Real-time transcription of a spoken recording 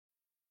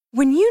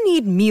When you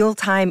need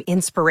mealtime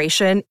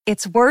inspiration,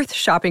 it's worth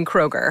shopping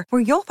Kroger,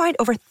 where you'll find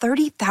over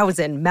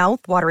 30,000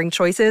 mouth-watering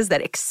choices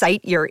that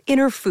excite your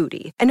inner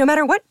foodie. And no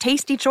matter what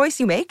tasty choice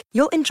you make,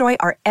 you'll enjoy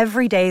our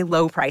everyday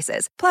low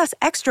prices, plus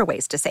extra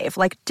ways to save,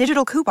 like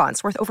digital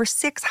coupons worth over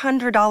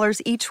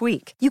 $600 each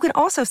week. You can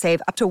also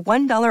save up to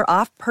 $1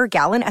 off per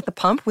gallon at the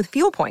pump with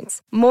fuel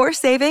points. More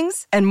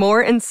savings and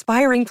more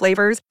inspiring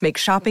flavors make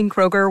shopping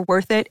Kroger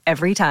worth it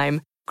every time.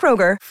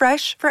 Kroger,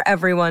 fresh for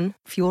everyone.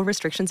 Fuel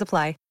restrictions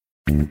apply.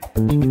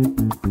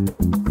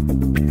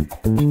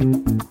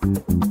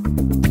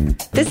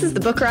 This is the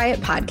Book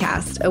Riot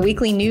Podcast, a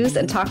weekly news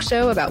and talk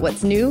show about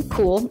what's new,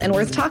 cool, and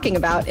worth talking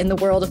about in the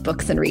world of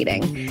books and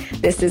reading.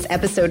 This is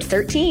episode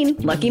 13,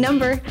 lucky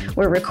number.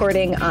 We're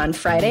recording on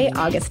Friday,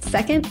 August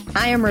 2nd.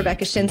 I am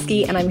Rebecca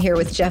Schinsky, and I'm here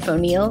with Jeff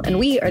O'Neill, and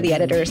we are the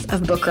editors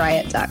of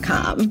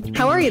BookRiot.com.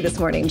 How are you this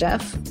morning,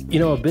 Jeff? You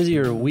know, a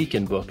busier week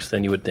in books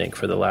than you would think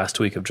for the last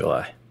week of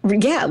July.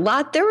 Yeah,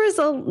 there was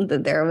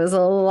a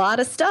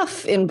lot of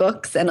stuff in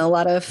books and a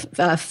lot of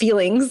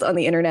feelings on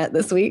the internet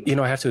this week. You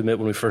know, I have to admit,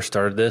 when we first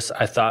started this,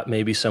 I thought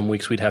maybe some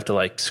weeks we'd have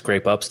to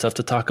scrape up stuff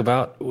to talk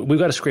about. We've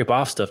got to scrape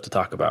off stuff to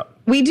talk about.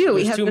 We do.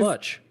 It's too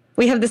much.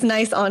 We have this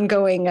nice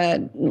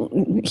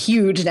ongoing,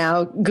 huge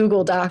now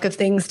Google Doc of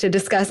things to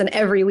discuss, and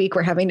every week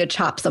we're having to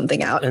chop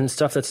something out. And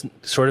stuff that's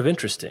sort of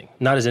interesting.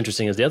 Not as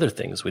interesting as the other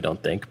things, we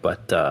don't think,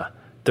 but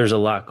there's a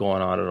lot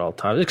going on at all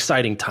times. It's an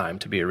exciting time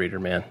to be a reader,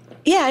 man.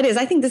 Yeah, it is.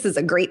 I think this is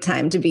a great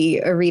time to be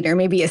a reader,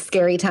 maybe a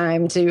scary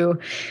time to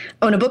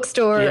own a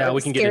bookstore. Yeah,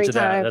 we can get into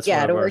that. That's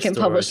to work in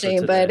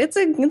publishing, but it's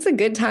a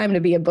good time to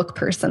be a book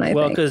person, I think.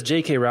 Well, because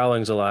J.K.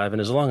 Rowling's alive,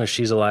 and as long as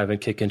she's alive and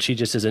kicking, she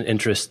just is an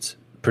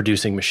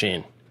interest-producing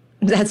machine.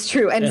 That's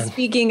true. And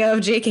speaking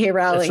of J.K.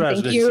 Rowling, thank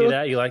you. Did you see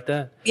that? You like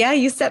that? Yeah,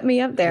 you set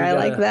me up there. I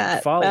like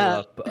that.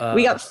 Follow-up.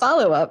 We got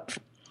follow-up.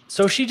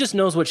 So she just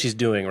knows what she's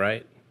doing,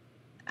 right?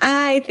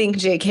 I think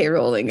J.K.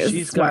 Rowling is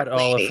She's got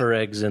all of her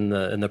eggs in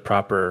the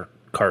proper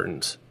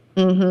cartons.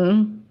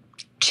 Mm-hmm.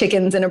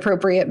 Chickens in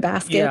appropriate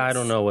baskets. Yeah, I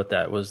don't know what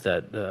that was.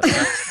 That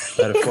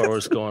metaphor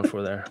was going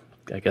for there.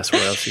 I guess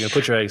where else are you gonna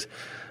put your eggs?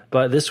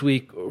 But this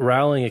week,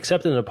 Rowling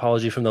accepted an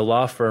apology from the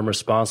law firm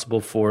responsible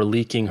for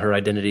leaking her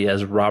identity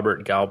as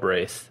Robert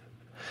Galbraith,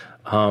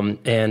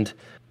 and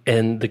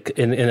in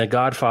a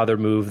Godfather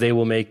move, they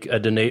will make a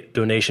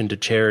donation to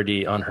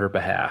charity on her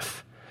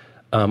behalf.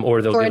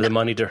 Or they'll give the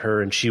money to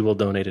her and she will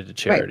donate it to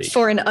charity. Right,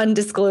 for an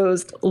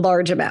undisclosed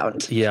large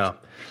amount. Yeah.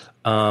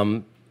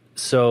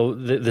 So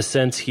the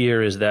sense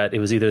here is that it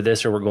was either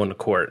this or we're going to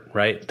court,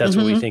 right? That's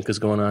what we think is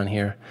going on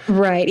here.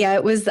 Right. Yeah,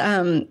 it was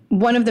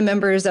one of the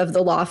members of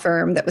the law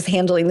firm that was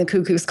handling the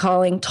Cuckoo's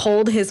Calling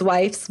told his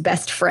wife's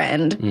best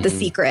friend the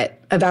secret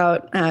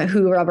about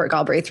who Robert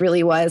Galbraith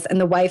really was.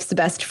 And the wife's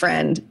best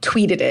friend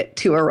tweeted it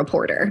to a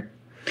reporter.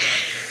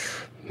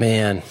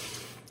 Man.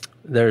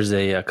 There's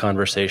a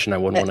conversation I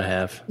wouldn't want to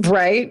have.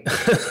 Right.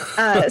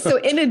 So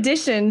in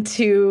addition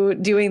to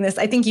doing this,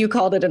 I think you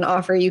called it an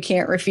offer you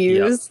can't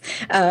refuse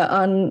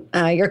on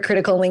your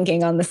critical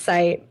linking on the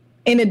site.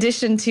 In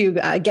addition to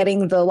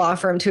getting the law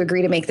firm to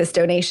agree to make this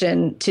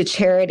donation to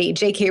charity,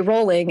 J.K.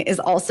 Rowling is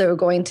also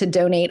going to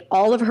donate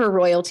all of her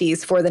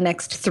royalties for the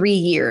next 3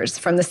 years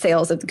from the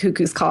sales of The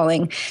Cuckoo's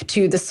Calling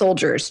to the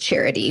Soldiers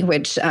Charity,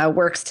 which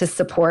works to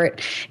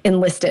support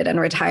enlisted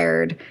and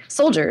retired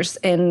soldiers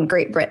in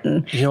Great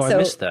Britain. You know, I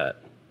missed that.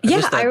 I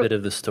missed that bit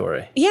of the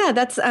story. Yeah,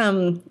 that's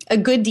a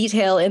good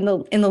detail in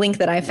the link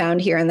that I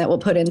found here and that we'll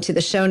put into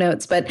the show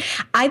notes. But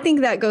I think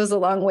that goes a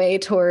long way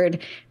toward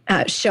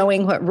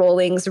showing what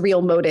Rowling's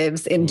real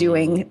motives in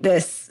doing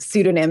this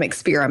pseudonym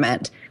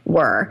experiment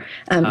were.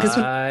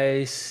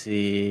 I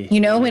see. You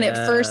know, when it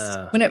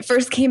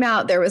first came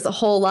out, there was a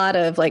whole lot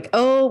of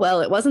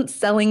it wasn't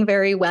selling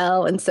very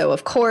well. And so,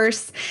 of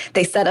course,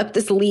 they set up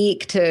this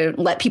leak to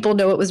let people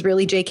know it was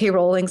really J.K.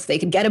 Rowling so they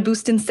could get a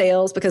boost in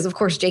sales because, of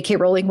course, J.K.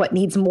 Rowling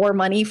needs more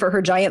money for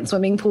her giant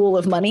swimming pool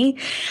of money.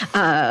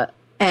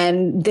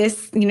 And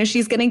this,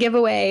 she's going to give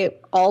away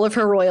all of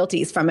her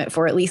royalties from it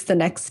for at least the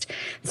next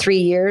 3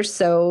 years.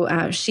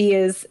 So she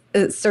is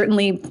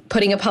certainly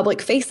putting a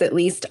public face, at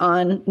least,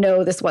 on,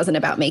 no, this wasn't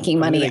about making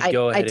money. I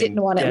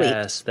didn't want it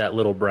leaked. That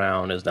Little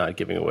Brown is not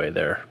giving away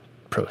their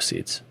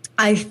proceeds.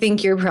 I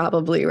think you're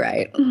probably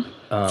right.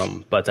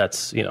 But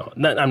that's,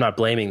 I'm not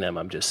blaming them.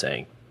 I'm just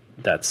saying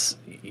that's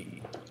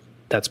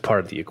part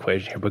of the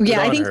equation here. But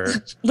I think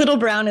Little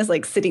Brown is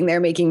sitting there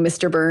making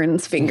Mr.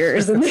 Burns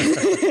fingers in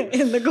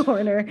the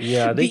corner.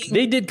 Yeah, they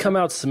did come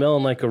out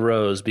smelling like a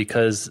rose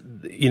because,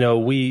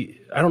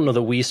 I don't know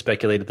that we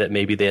speculated that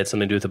maybe they had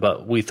something to do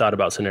with we thought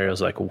about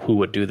scenarios like who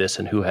would do this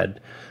and who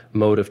had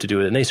motive to do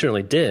it. And they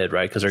certainly did,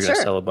 right? Because they're going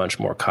to sell a bunch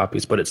more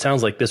copies. But it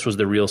sounds like this was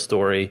the real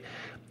story.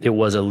 It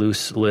was a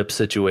loose lip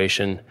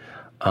situation,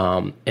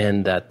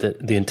 and that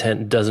the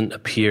intent doesn't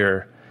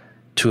appear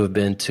to have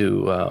been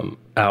to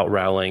out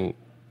Rowling,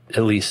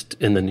 at least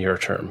in the near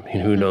term.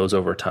 Who knows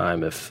over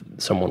time if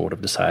someone would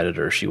have decided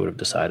or she would have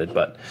decided,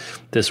 but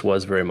this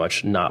was very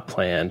much not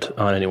planned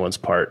on anyone's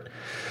part.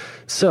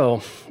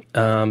 So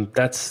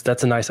that's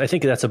a nice, I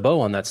think that's a bow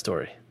on that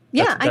story.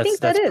 Yeah, I think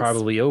that's is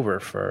probably over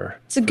for.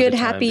 It's a good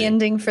happy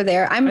ending for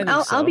there.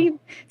 I'll be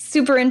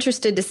super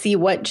interested to see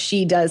what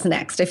she does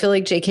next. I feel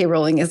like J.K.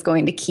 Rowling is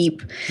going to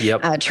keep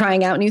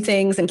trying out new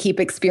things and keep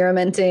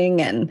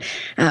experimenting, and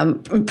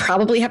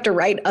probably have to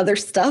write other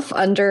stuff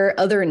under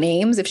other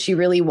names if she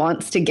really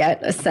wants to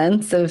get a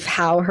sense of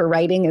how her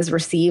writing is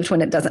received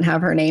when it doesn't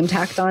have her name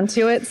tacked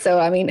onto it. So,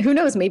 I mean, who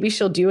knows? Maybe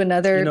she'll do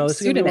another this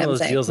is going to be one of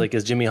those deals like,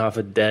 is Jimmy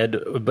Hoffa dead?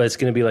 But it's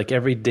going to be like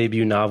every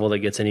debut novel that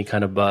gets any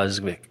kind of buzz.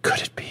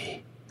 Could it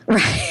be?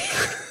 Right.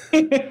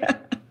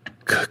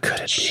 could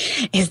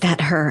it be? Is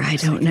that her? I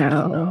don't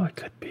know. No, it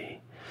could be.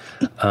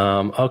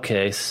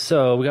 Okay,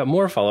 so we got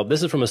more follow-up.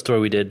 This is from a story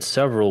we did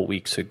several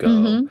weeks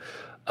ago.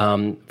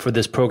 For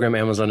this program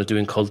Amazon is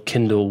doing called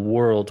Kindle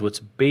World, which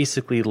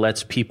basically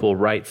lets people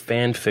write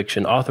fan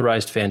fiction,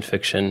 authorized fan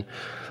fiction,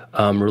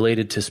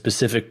 related to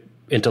specific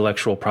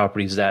intellectual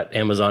properties that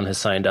Amazon has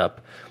signed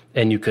up.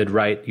 And you could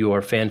write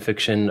your fan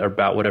fiction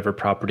about whatever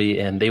property,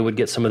 and they would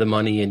get some of the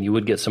money, and you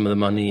would get some of the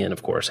money, and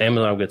of course,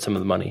 Amazon would get some of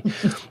the money.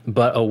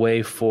 But a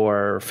way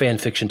for fan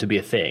fiction to be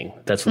a thing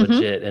that's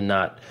legit and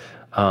not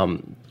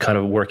kind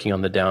of working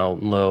on the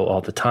down low all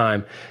the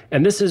time.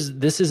 And this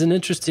is an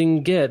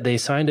interesting get. They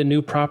signed a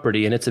new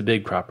property, and it's a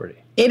big property.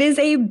 It is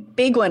a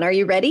big one. Are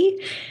you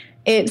ready?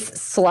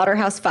 It's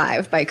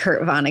Slaughterhouse-5 by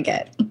Kurt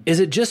Vonnegut. Is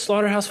it just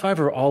Slaughterhouse-5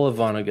 or all of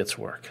Vonnegut's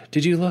work?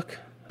 Did you look?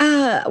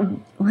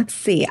 Let's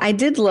see. I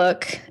did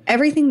look.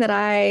 Everything that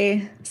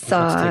I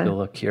saw Let's take a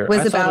look here.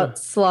 Was about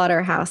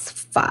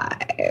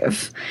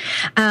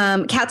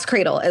Slaughterhouse-5. Cat's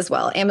Cradle as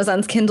well.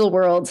 Amazon's Kindle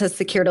Worlds has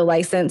secured a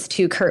license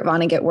to Kurt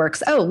Vonnegut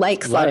works.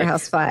 Like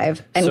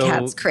Slaughterhouse-5 and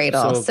Cat's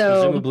Cradle.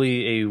 So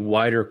presumably a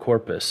wider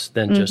corpus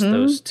than just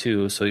those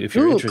two. So if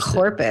you're interested.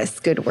 Corpus.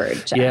 Good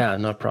word, Jeff. Yeah,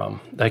 no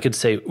problem. I could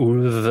say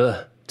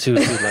urv. Too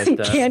like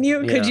that. Can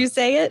you? Yeah. Could you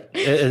say it?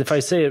 If I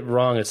say it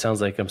wrong, it sounds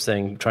like I'm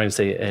trying to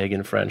say egg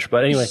in French.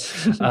 But anyway,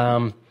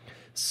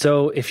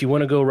 so if you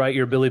want to go write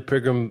your Billy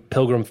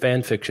Pilgrim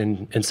fan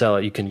fiction and sell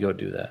it, you can go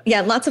do that.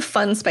 Yeah, lots of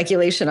fun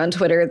speculation on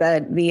Twitter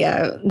that the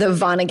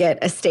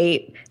Vonnegut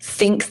estate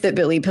thinks that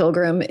Billy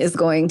Pilgrim is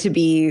going to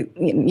be,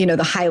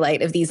 the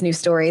highlight of these new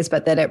stories,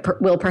 but that it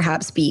will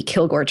perhaps be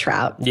Kilgore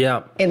Trout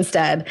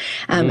instead.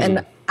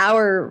 And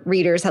our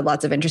readers had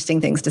lots of interesting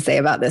things to say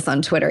about this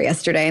on Twitter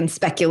yesterday and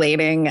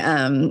speculating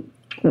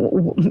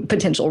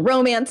potential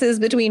romances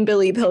between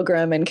Billy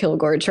Pilgrim and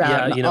Kilgore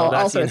Trout, and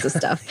all sorts of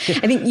stuff.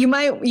 I think you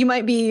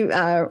might be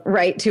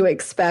right to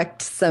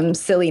expect some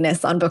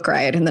silliness on Book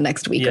Riot in the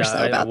next week or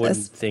so about this. I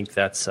wouldn't think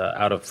that's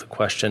out of the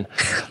question.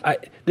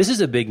 This is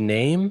a big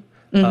name,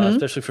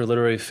 especially for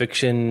literary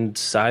fiction,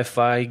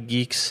 sci-fi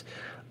geeks.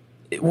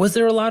 Was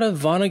there a lot of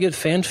Vonnegut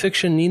fan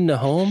fiction needing a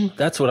home?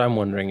 That's what I'm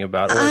wondering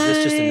about. Or is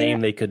this just a name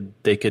they could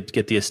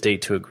get the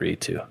estate to agree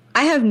to?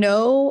 I have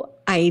no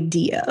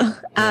idea.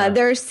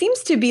 There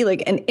seems to be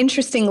like an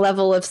interesting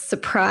level of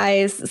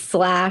surprise /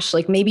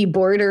 like maybe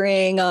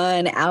bordering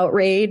on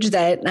outrage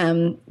that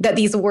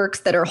these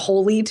works that are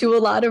holy to a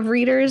lot of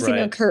readers.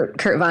 Right. Kurt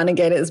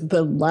Vonnegut is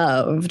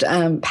beloved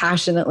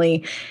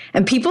passionately,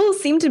 and people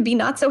seem to be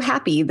not so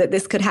happy that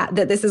this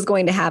that this is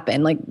going to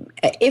happen. Like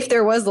if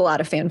there was a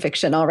lot of fan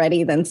fiction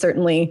already, then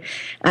certainly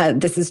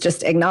this is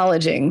just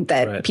acknowledging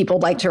that people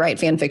like to write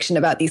fan fiction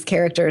about these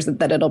characters,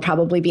 that it'll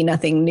probably be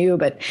nothing new.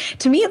 But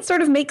to me, it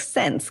sort of makes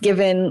sense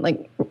given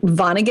like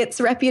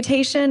Vonnegut's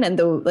reputation and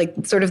the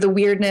sort of the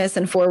weirdness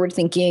and forward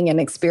thinking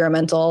and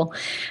experimental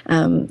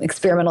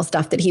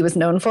stuff that he was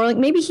known for. Like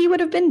maybe he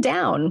would have been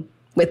down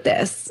with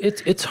this.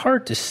 It's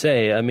hard to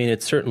say. I mean,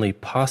 it's certainly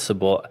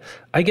possible.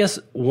 I guess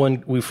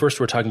when we first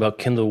were talking about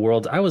Kindle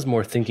World, I was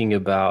more thinking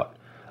about,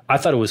 I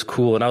thought it was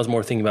cool, and I was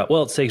more thinking about,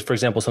 well, say, for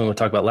example, something we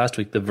talked about last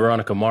week, the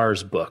Veronica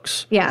Mars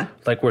books. Yeah.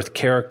 Like with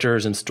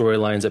characters and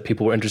storylines that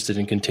people were interested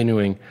in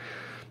continuing.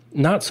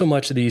 Not so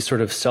much these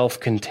sort of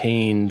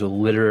self-contained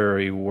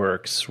literary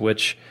works,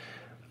 which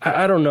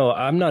I don't know.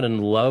 I'm not in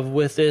love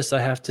with this,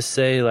 I have to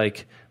say,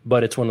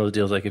 but it's one of those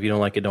deals like if you don't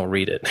like it, don't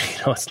read it.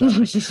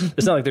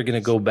 It's not like they're going to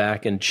go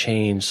back and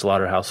change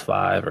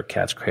Slaughterhouse-5 or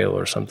Cat's Cradle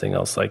or something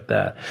else like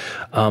that.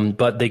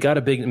 But they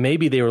got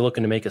maybe they were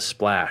looking to make a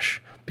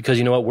splash. Because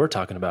you know what? We're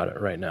talking about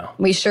it right now.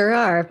 We sure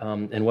are.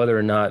 And whether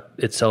or not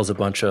it sells a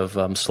bunch of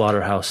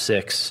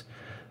Slaughterhouse-6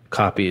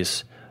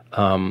 copies,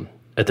 at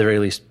the very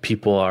least,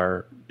 people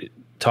are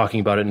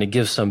talking about it, and it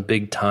gives some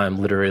big-time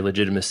literary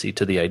legitimacy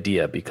to the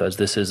idea, because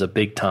this is a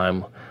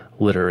big-time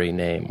literary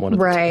name, one of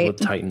the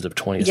titans of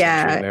 20th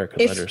century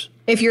American letters.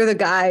 If you're the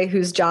guy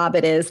whose job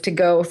it is to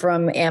go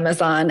from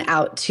Amazon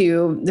out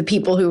to the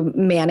people who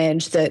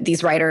manage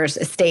these writers'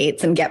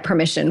 estates and get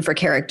permission for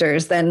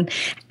characters, then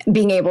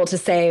being able to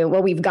say,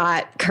 well, we've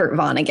got Kurt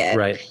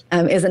Vonnegut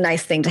is a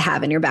nice thing to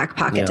have in your back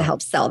pocket to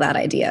help sell that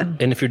idea.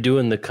 And if you're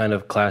doing the kind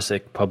of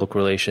classic public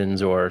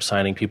relations or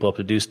signing people up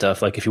to do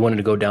stuff, like if you wanted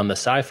to go down the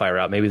sci-fi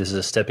route, maybe this is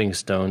a stepping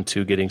stone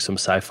to getting some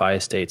sci-fi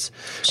estates.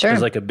 Sure.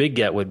 Because like a big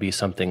get would be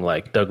something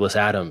like Douglas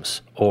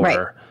Adams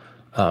or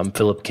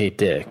Philip K.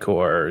 Dick,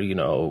 or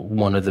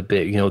one of the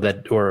big,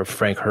 or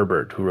Frank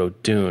Herbert, who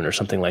wrote Dune or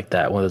something like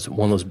that. One of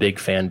those big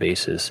fan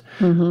bases.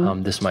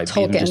 This might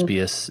even just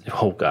be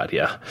oh God,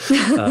 yeah.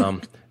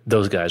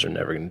 Those guys are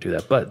never going to do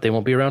that, but they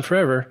won't be around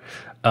forever.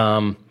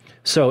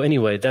 So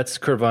anyway, that's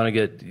Kurt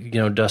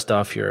Vonnegut. Dust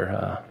off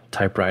your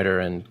typewriter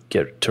and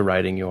get to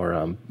writing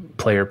your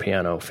player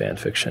piano fan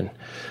fiction.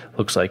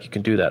 Looks like you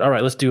can do that. All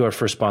right, let's do our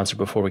first sponsor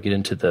before we get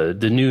into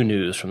the new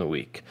news from the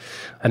week.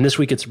 And this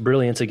week it's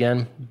Brilliance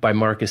again by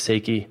Marcus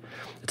Saki.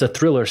 It's a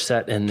thriller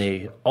set in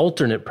the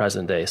alternate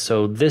present day.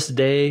 So this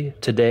day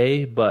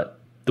today, but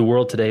the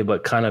world today,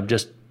 but kind of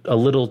just a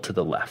little to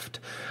the left.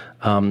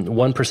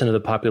 1% of the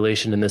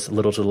population in this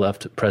little to the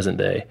left present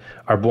day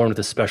are born with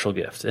a special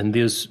gift, and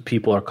these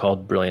people are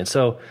called brilliant.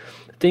 So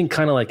think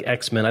kind of like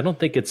X-Men. I don't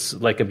think it's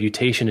like a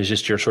mutation is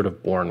just you're sort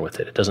of born with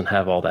it. It doesn't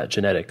have all that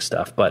genetic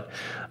stuff, but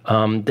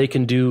they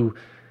can do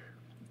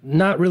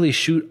not really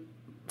shoot,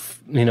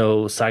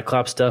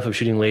 Cyclops stuff of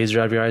shooting lasers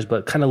out of your eyes,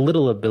 but kind of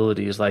little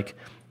abilities like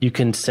you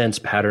can sense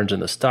patterns in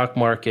the stock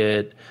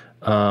market,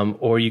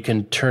 or you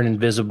can turn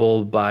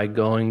invisible by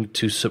going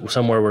to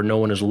somewhere where no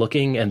one is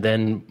looking and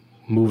then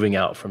moving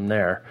out from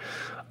there.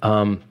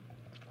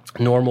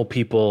 Normal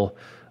people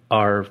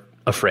are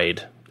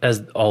afraid,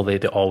 as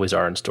they always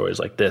are in stories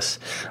like this.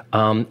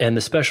 And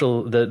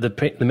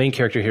the main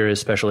character here is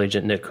Special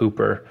Agent Nick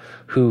Cooper,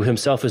 who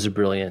himself is a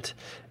brilliant,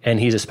 and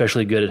he's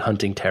especially good at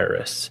hunting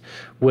terrorists,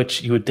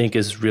 which you would think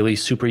is really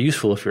super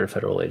useful if you're a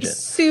federal agent.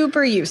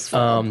 Super useful.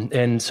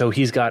 And so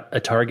he's got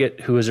a target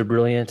who is a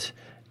brilliant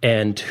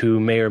and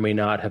who may or may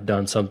not have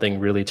done something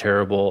really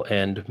terrible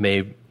and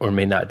may or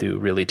may not do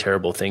really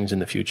terrible things in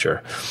the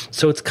future.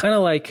 So it's kind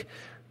of like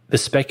the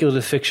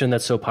speculative fiction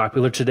that's so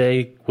popular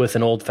today with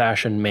an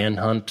old-fashioned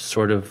manhunt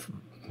sort of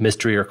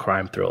mystery or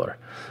crime thriller.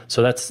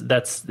 So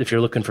that's if you're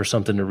looking for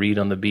something to read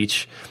on the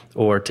beach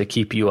or to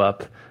keep you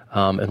up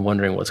and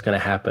wondering what's going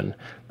to happen,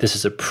 this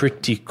is a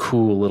pretty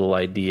cool little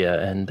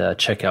idea. And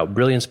check out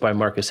Brilliance by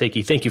Marcus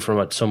Saki. Thank you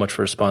so much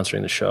for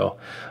sponsoring the show.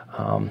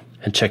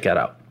 And check that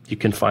out. You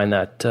can find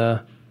that,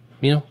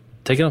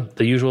 take it on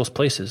the usual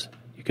places.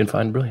 You can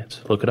find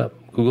Brilliance. Look it up.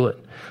 Google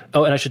it.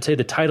 Oh, and I should say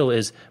the title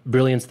is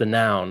Brilliance the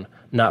Noun,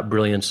 not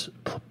Brilliance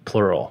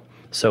plural.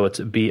 So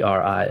it's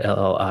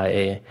Brilliance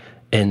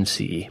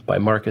by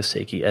Marcus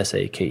Saki,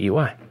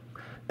 Sakey.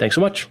 Thanks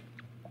so much.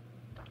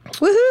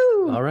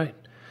 Woohoo! All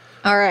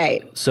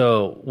right.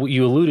 So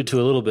you alluded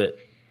to a little bit,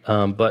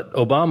 but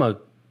Obama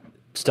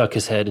stuck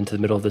his head into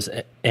the middle of this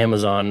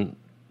Amazon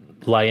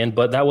lie-in,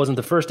 but that wasn't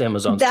the first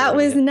Amazon story. That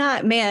was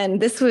not, man.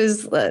 This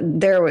was,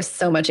 there was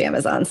so much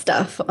Amazon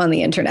stuff on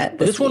the internet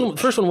this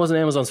first one wasn't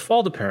Amazon's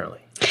fault, apparently.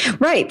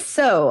 Right.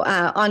 So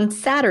on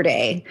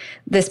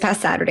this past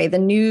Saturday, the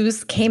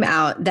news came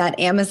out that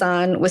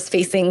Amazon was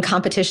facing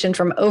competition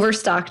from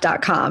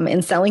Overstock.com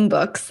in selling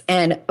books,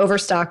 and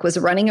Overstock was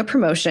running a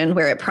promotion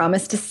where it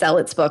promised to sell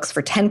its books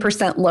for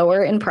 10%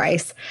 lower in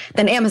price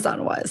than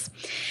Amazon was.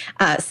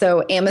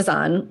 So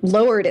Amazon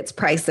lowered its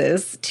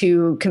prices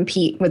to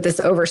compete with this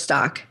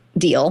Overstock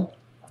deal.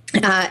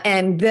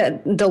 And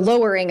the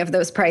lowering of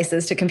those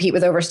prices to compete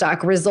with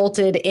Overstock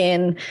resulted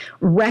in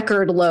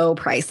record low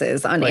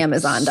prices on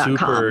Amazon.com.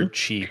 Super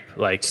cheap,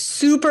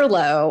 super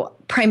low,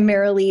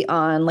 primarily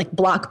on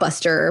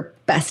blockbuster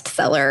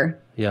bestseller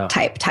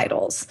type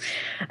titles.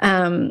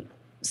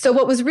 So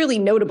what was really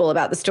notable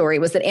about the story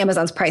was that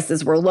Amazon's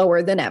prices were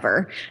lower than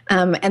ever,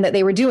 and that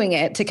they were doing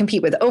it to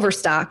compete with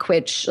Overstock,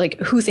 which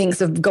who thinks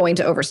of going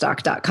to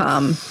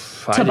Overstock.com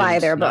to buy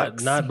their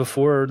books? Not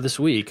before this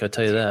week, I'll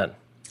tell you that.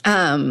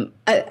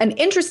 An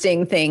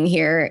interesting thing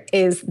here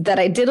is that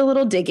I did a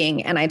little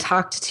digging and I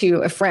talked to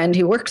a friend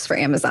who works for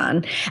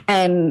Amazon,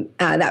 and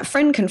that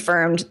friend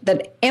confirmed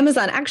that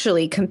Amazon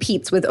actually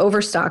competes with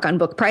Overstock on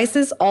book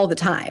prices all the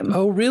time.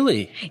 Oh,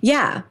 really?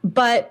 Yeah,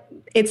 but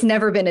it's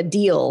never been a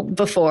deal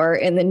before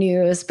in the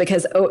news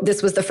because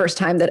this was the first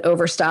time that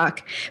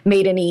Overstock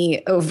made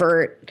any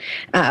overt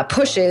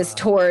pushes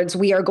towards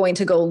we are going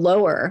to go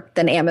lower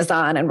than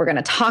Amazon, and we're going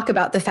to talk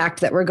about the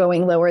fact that we're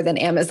going lower than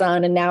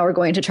Amazon, and now we're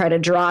going to try to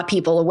draw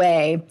people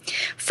away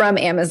from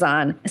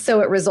Amazon. So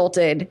it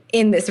resulted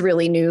in this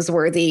really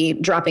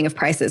newsworthy dropping of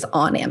prices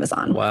on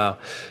Amazon. Wow.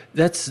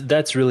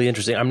 That's really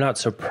interesting. I'm not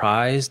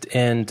surprised.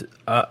 And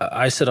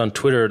I said on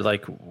Twitter,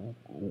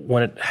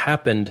 when it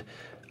happened,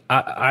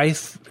 I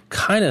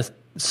kind of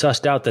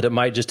sussed out that it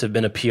might just have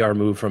been a PR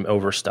move from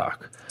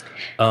Overstock.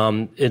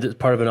 It is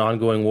part of an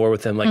ongoing war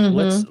with them.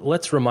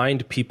 Let's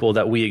remind people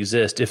that we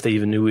exist, if they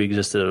even knew we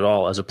existed at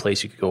all, as a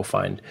place you could go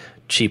find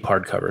cheap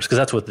hardcovers. Because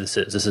that's what this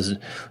is. This is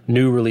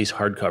new release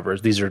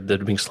hardcovers. They're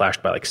being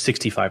slashed by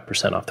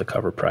 65% off the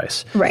cover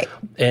price. Right.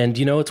 And,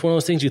 it's one of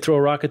those things, you throw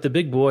a rock at the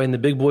big boy and the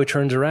big boy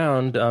turns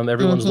around.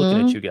 Everyone's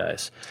looking at you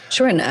guys.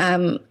 Sure.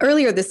 And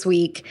earlier this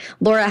week,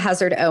 Laura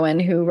Hazard Owen,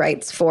 who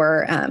writes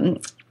for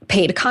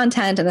paid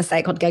content and a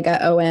site called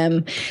Giga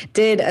OM,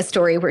 did a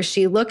story where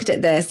she looked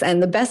at this,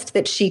 and the best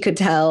that she could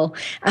tell,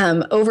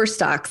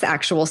 Overstock's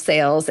actual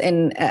sales,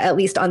 and at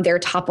least on their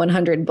top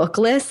 100 book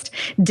list,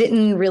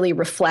 didn't really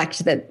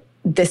reflect that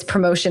this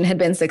promotion had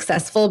been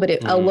successful, but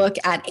a look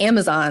at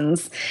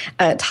Amazon's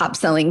top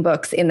selling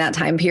books in that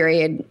time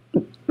period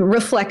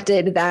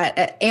reflected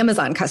that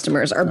Amazon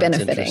customers are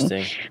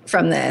benefiting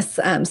from this.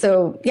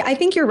 So yeah, I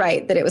think you're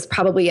right that it was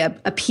probably a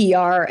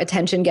PR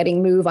attention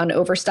getting move on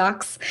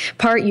Overstock's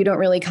part. You don't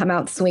really come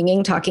out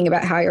swinging talking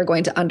about how you're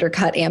going to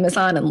undercut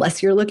Amazon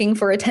unless you're looking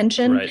for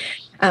attention. Right.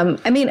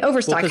 I mean,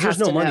 Overstock has to know. Because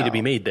there's no money to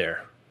be made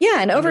there. Yeah,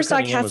 and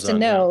Overstock has to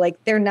know,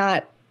 like, they're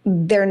not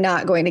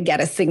going to get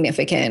a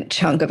significant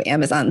chunk of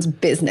Amazon's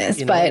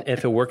business. But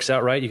if it works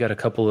out right, you got a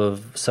couple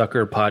of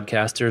sucker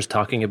podcasters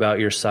talking about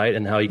your site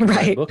and how you can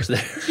buy books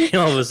there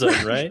all of a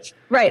sudden, right?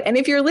 Right. And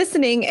if you're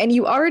listening and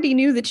you already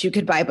knew that you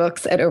could buy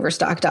books at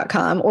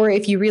Overstock.com, or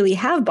if you really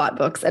have bought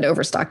books at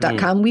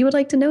Overstock.com, we would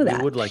like to know that.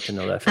 We would like to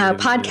know that.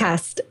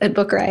 Podcast at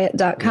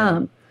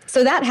BookRiot.com. Yeah.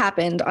 So that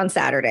happened on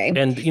Saturday.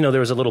 And, there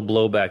was a little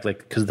blowback, like,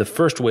 because the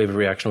first wave of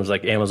reaction was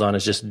like, Amazon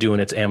is just doing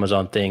its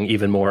Amazon thing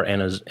even more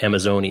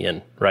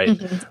Amazonian, right?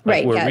 Mm-hmm.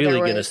 Like, we're really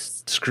going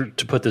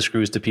to put the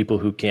screws to people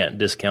who can't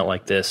discount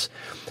like this.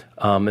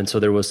 And so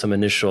there was some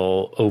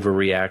initial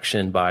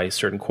overreaction by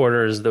certain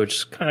quarters,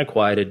 which kind of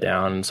quieted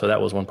down. And so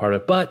that was one part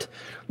of it. But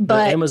the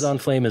Amazon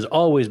flame is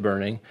always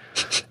burning.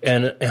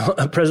 And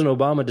President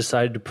Obama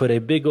decided to put a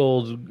big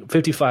old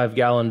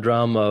 55-gallon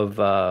drum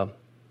of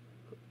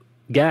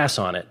gas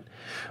on it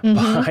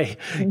by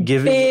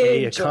giving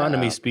an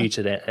economy speech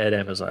at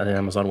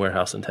Amazon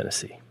warehouse in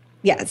Tennessee.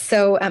 Yeah,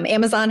 so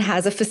Amazon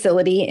has a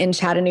facility in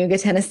Chattanooga,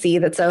 Tennessee,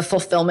 that's a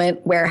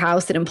fulfillment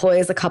warehouse. It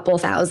employs a couple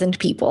thousand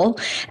people.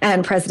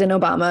 And President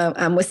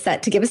Obama was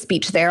set to give a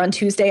speech there on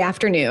Tuesday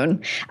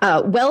afternoon.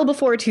 Well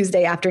before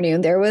Tuesday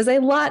afternoon, there was a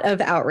lot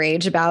of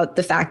outrage about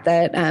the fact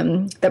that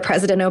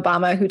President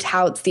Obama, who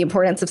touts the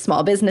importance of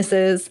small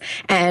businesses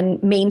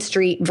and Main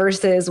Street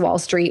versus Wall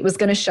Street, was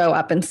going to show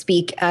up and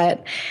speak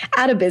at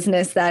a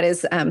business that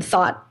is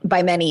thought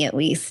by many, at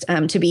least,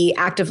 to be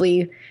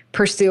actively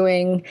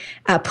pursuing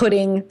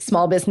putting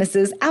small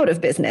businesses out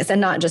of business,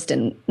 and not just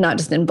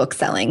in book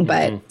selling,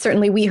 but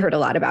certainly we heard a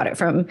lot about it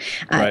from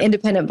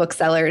independent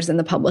booksellers in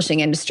the publishing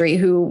industry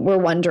who were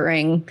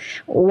wondering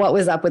what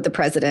was up with the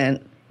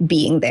president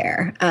being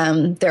there.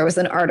 There was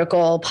an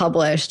article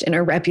published in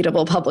a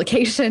reputable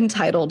publication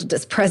titled,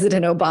 "Does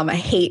President Obama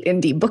Hate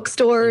Indie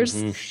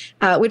Bookstores?"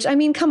 Which, I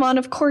mean, come on,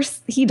 of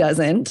course he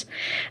doesn't.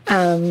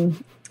 I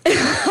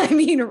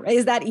mean,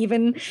 is that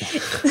even...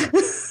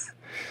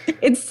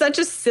 It's such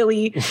a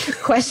silly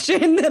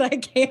question that I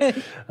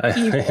can't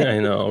even. I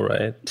know,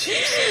 right?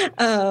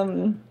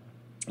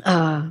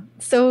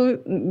 So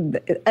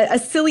a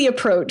silly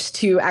approach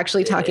to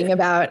actually talking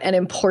about an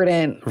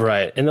important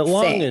right. And the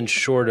long thing. And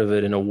short of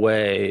it, in a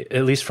way,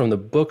 at least from the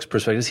book's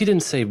perspective, he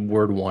didn't say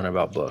word one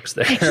about books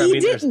there. He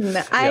didn't.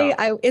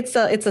 It's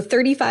a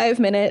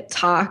 35-minute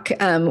talk.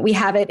 We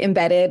have it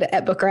embedded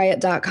at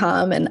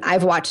BookRiot.com, and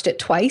I've watched it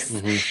twice.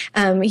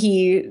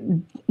 He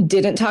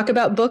didn't talk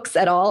about books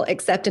at all,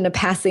 except in a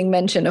passing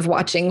mention of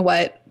watching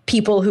what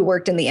people who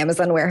worked in the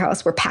Amazon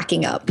warehouse were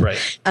packing up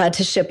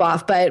to ship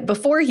off. But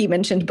before he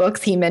mentioned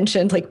books, he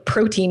mentioned like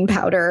protein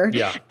powder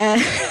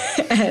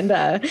and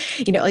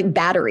like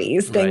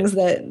batteries,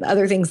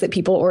 other things that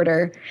people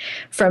order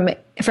from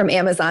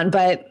Amazon.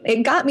 But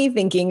it got me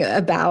thinking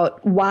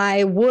about,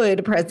 why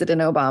would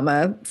President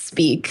Obama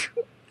speak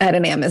at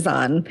an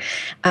Amazon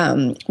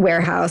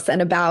warehouse,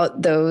 and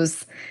about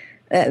those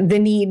the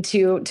need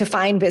to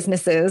find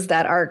businesses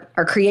that are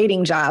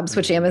creating jobs,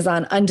 which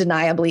Amazon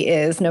undeniably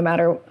is, no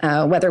matter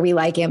whether we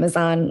like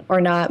Amazon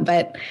or not.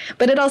 But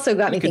it also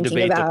got me thinking about...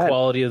 You could debate the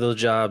quality of those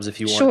jobs if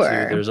you want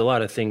to. There's a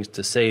lot of things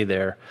to say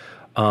there.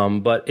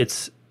 But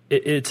it's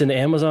an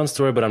Amazon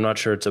story, but I'm not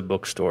sure it's a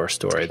bookstore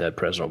story that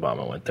President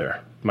Obama went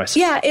there.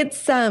 Yeah,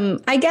 it's,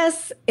 I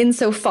guess,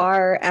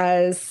 insofar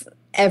as...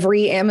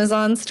 every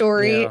Amazon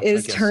story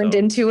is turned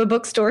into a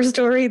bookstore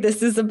story.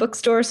 This is a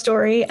bookstore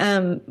story.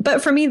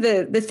 But for me,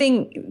 the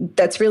thing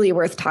that's really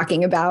worth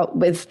talking about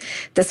with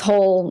this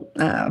whole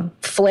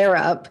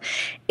flare-up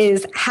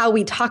is how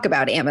we talk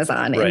about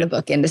Amazon in the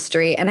book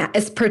industry, and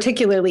it's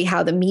particularly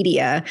how the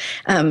media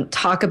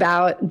talk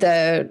about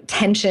the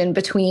tension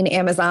between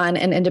Amazon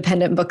and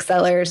independent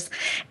booksellers,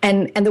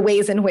 and the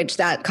ways in which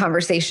that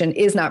conversation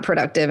is not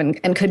productive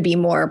and could be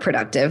more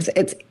productive.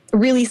 It's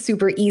really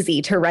super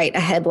easy to write a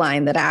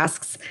headline that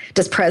asks,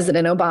 does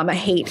President Obama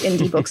hate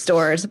indie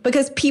bookstores?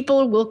 Because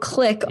people will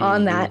click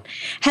on that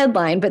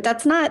headline. But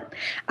that's not,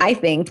 I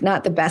think,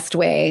 not the best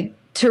way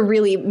to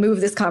really move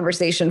this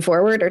conversation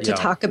forward, or to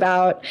talk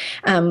about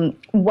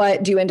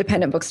what do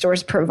independent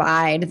bookstores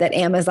provide that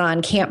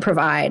Amazon can't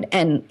provide.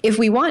 And if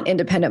we want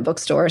independent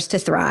bookstores to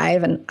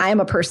thrive, and I'm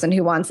a person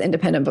who wants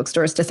independent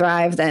bookstores to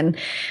thrive, then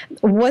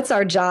what's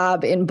our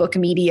job in book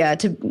media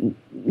to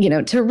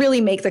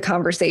really make the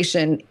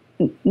conversation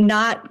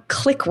not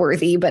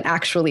click-worthy, but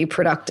actually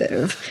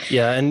productive.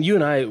 Yeah, and you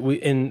and I,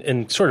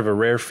 in sort of a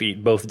rare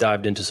feat, both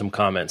dived into some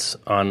comments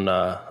on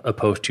a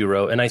post you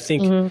wrote. And I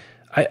think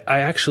I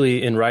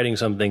actually, in writing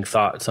something,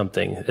 thought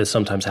something, as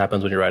sometimes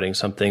happens when you're writing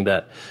something,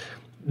 that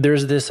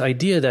there's this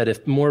idea that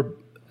if more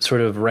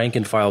sort of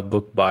rank-and-file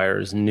book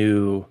buyers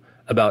knew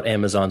about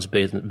Amazon's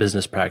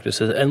business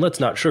practices. And let's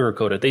not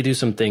sugarcoat it. They do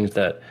some things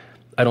that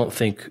I don't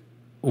think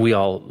we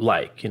all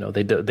like.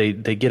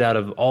 They get out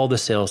of all the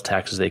sales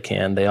taxes they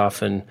can. They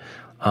often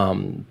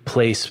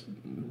place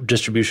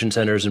distribution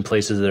centers in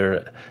places that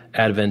are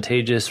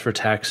advantageous for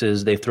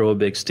taxes. They throw a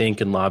big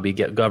stink and lobby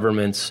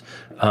governments,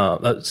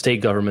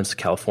 state governments,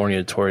 California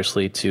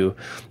notoriously, to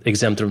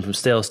exempt them from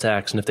sales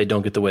tax. And if they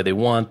don't get the way they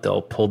want,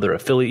 they'll pull their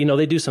affiliate.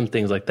 They do some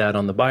things like that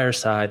on the buyer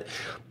side.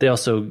 They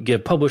also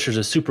give publishers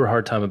a super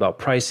hard time about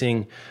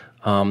pricing.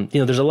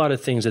 There's a lot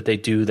of things that they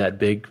do that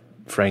big,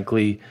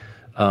 frankly,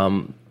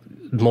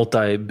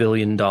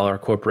 multi-billion-dollar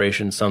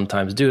corporations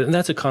sometimes do. And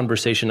that's a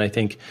conversation I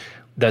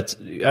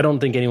don't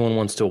think anyone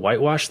wants to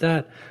whitewash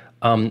that.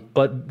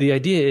 But the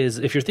idea is,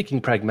 if you're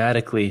thinking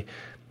pragmatically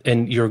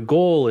and your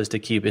goal is to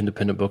keep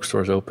independent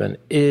bookstores open,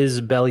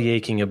 is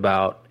bellyaching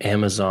about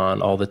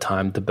Amazon all the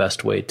time the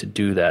best way to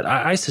do that?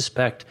 I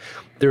suspect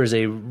there is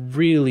a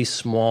really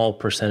small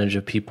percentage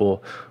of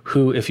people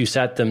who, if you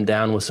sat them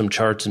down with some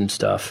charts and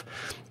stuff,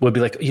 would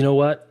be like, you know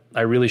what?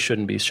 I really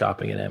shouldn't be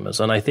shopping at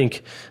Amazon. I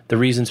think the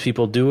reasons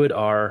people do it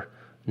are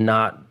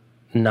not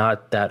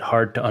that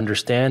hard to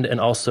understand,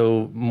 and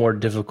also more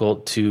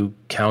difficult to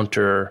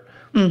counter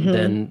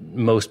than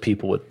most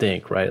people would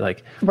think, right?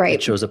 Like,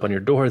 it shows up on your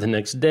door the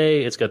next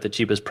day. It's got the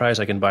cheapest price.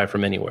 I can buy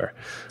from anywhere.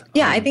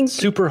 Yeah, I think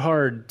super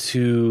hard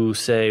to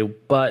say,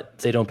 but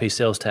they don't pay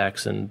sales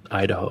tax in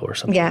Idaho or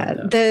something. Yeah,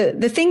 like that.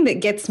 The thing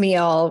that gets me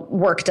all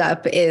worked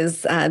up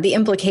is the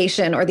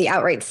implication or the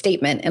outright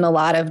statement in a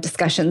lot of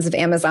discussions of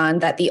Amazon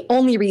that the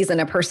only reason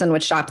a person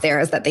would shop there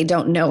is that they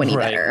don't know any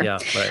better. Yeah,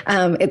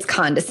 right. It's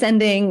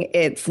condescending,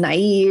 it's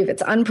naive,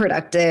 it's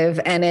unproductive,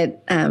 and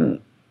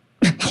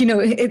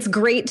it's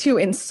great to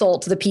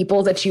insult the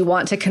people that you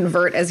want to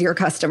convert as your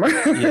customers.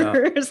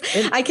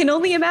 Yeah. I can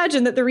only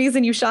imagine that the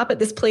reason you shop at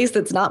this place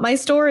that's not my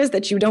store is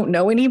that you don't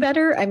know any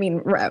better. I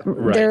mean,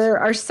 there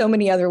are so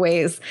many other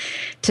ways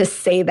to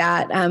say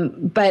that.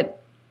 But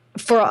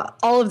for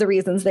all of the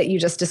reasons that you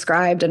just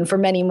described, and for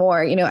many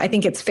more, I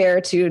think it's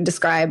fair to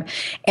describe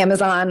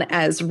Amazon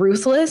as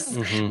ruthless,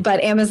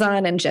 but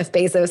Amazon and Jeff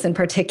Bezos in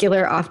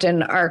particular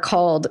often are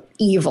called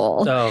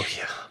evil. Oh,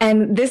 yeah.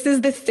 And this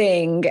is the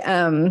thing,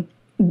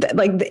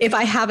 if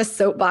I have a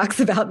soapbox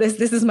about this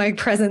is my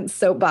present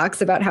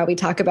soapbox about how we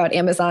talk about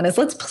Amazon, is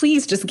let's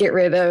please just get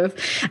rid of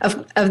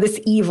this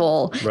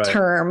evil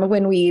term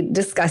when we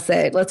discuss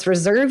it. Let's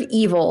reserve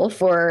evil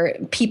for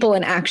people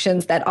and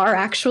actions that are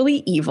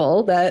actually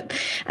evil, that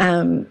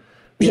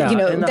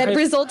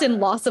result in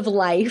loss of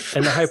life.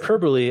 And the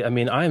hyperbole, I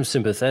mean, I am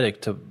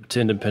sympathetic to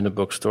independent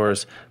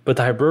bookstores, but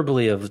the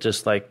hyperbole of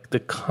just like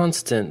the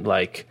constant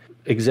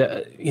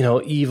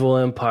evil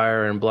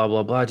empire and blah,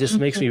 blah, blah, just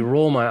makes me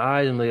roll my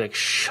eyes and be like,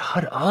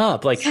 shut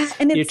up. Like,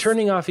 you're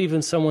turning off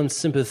even someone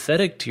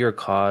sympathetic to your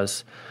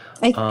cause.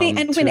 I think,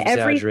 and when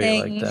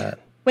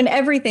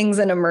everything's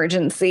an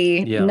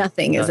emergency,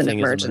 nothing is an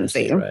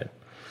emergency. Right.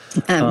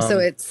 So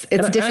it's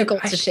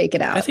difficult to shake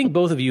it out. I think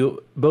both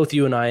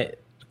you and I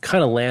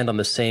kind of land on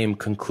the same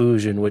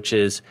conclusion, which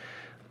is,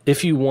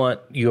 if you're on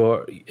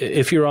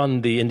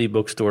the indie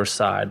bookstore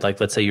side, like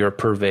let's say you're a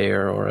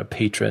purveyor or a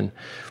patron,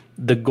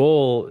 the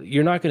goal, I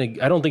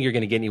don't think you're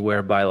going to get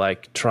anywhere by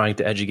like trying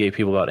to educate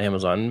people about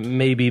Amazon,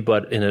 maybe,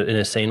 but in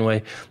a sane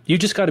way. You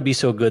just got to be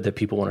so good that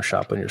people want to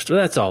shop on your store.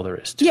 That's all there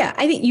is to it. Yeah,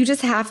 I think you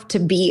just have to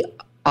be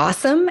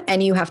awesome,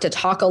 and you have to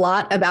talk a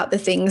lot about the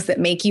things that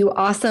make you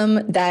awesome,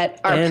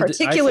 that are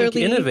particularly, I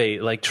think,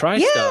 innovate, like try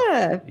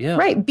stuff. Yeah,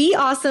 right. Be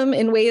awesome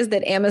in ways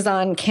that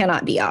Amazon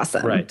cannot be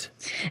awesome. Right.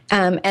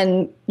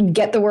 And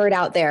get the word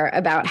out there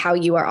about how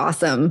you are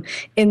awesome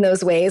in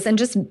those ways, and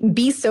just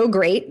be so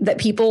great that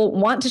people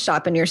want to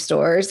shop in your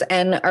stores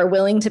and are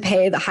willing to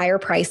pay the higher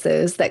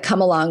prices that come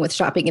along with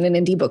shopping in an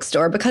indie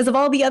bookstore because of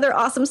all the other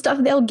awesome stuff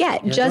they'll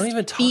get. Yeah, just don't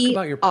even talk be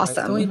about your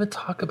awesome. Don't even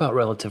talk about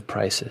relative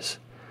prices.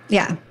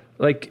 Yeah.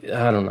 Like,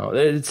 I don't know.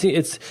 It's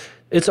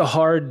a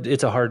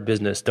hard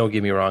business. Don't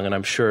get me wrong, and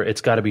I'm sure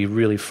it's got to be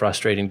really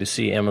frustrating to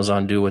see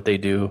Amazon do what they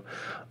do,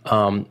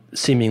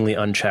 seemingly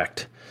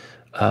unchecked,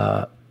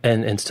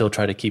 and still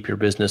try to keep your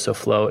business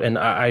afloat. And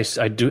I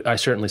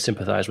certainly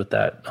sympathize with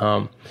that.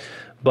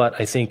 But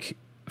I think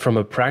from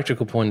a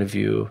practical point of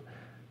view,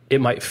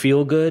 it might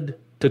feel good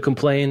to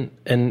complain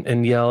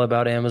and yell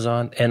about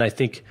Amazon, and I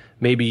think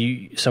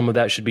maybe some of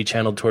that should be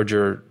channeled towards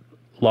your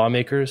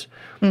lawmakers,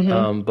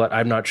 but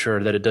I'm not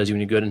sure that it does you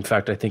any good. In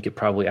fact, I think it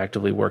probably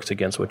actively works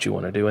against what you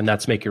want to do, and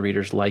that's make your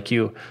readers like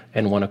you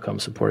and want to come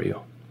support you.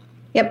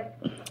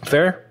 Yep.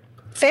 Fair?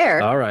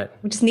 Fair. All right.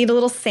 We just need a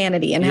little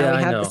sanity in how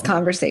we have this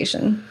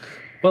conversation.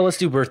 Well, let's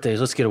do birthdays.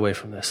 Let's get away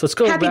from this. Let's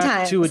go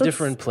back to a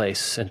different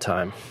place and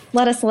time.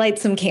 Let us light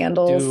some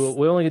candles.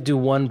 We only do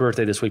one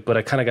birthday this week, but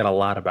I kind of got a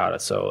lot about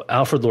it. So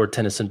Alfred Lord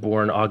Tennyson,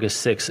 born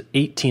August 6,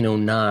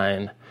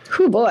 1809.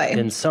 Oh, boy.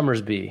 In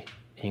Somersby,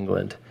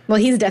 England. Well,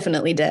 he's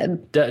definitely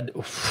dead.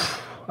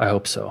 I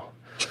hope so.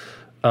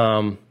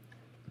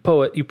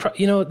 Poet,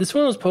 this is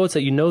one of those poets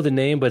that you know the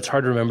name, but it's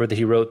hard to remember that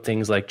he wrote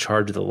things like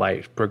Charge of the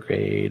Light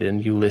Brigade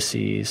and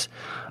Ulysses,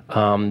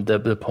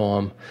 the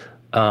poem.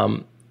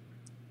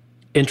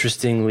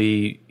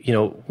 interestingly,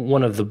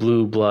 one of the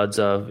blue bloods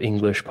of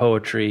English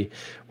poetry.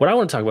 What I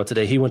want to talk about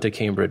today, he went to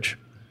Cambridge,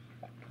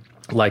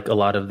 like a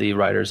lot of the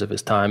writers of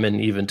his time,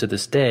 and even to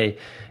this day.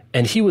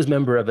 And he was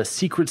member of a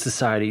secret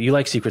society. You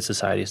like secret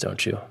societies,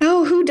 don't you?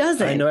 Oh, who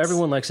doesn't? I know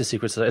everyone likes a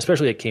secret society,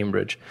 especially at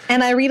Cambridge.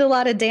 And I read a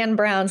lot of Dan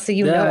Brown, so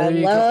I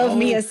love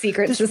me a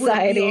secret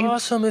society. Would be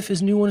awesome if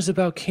his new one is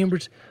about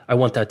Cambridge. I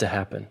want that to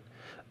happen.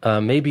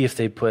 Maybe if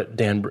they put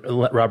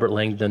Robert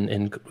Langdon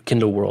in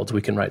Kindle Worlds,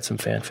 we can write some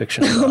fan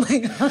fiction. Oh my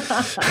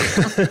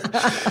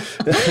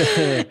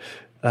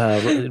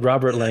God.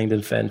 Robert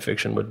Langdon fan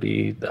fiction would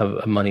be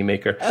a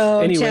moneymaker.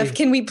 Oh, anyway, Jeff,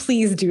 can we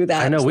please do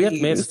that? I know please?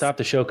 we have to stop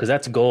the show because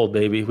that's gold,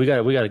 baby. We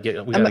got to get.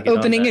 I'm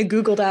opening a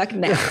Google Doc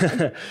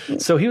now.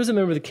 So he was a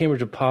member of the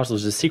Cambridge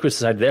Apostles, a secret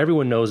society that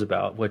everyone knows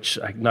about, which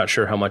I'm not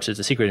sure how much is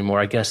a secret anymore.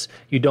 I guess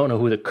you don't know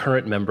who the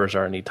current members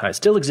are anytime. It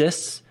still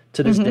exists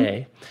to this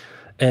day.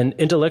 An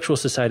intellectual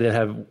society that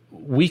have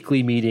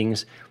weekly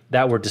meetings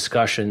that were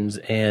discussions,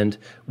 and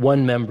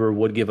one member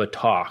would give a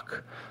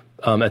talk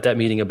at that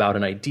meeting about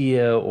an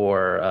idea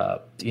or a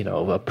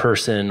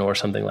person or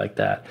something like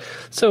that.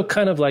 So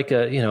kind of like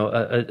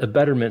a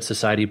betterment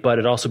society, but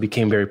it also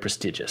became very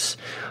prestigious.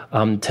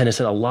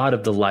 Tennyson, a lot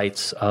of the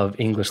lights of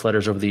English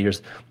letters over the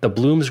years, the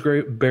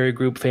Bloomsbury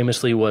Group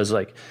famously was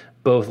like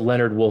both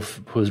Leonard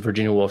Woolf, who was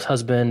Virginia Woolf's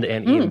husband,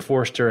 and Ian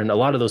Forster, and a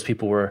lot of those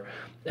people were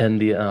in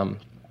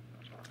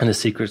the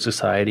secret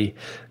society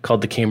called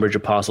the Cambridge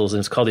Apostles, and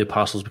it's called the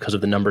Apostles because of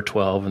the number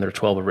 12, and there are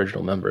 12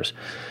 original members.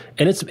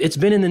 And it's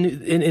been in the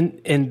news,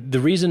 and the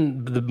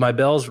reason my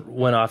bells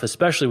went off,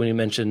 especially when you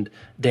mentioned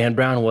Dan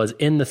Brown, was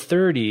in the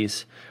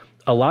 30s,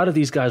 a lot of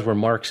these guys were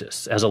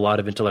Marxists, as a lot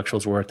of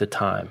intellectuals were at the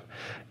time,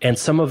 and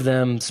some of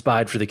them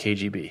spied for the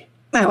KGB.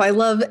 Oh, I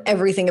love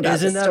everything about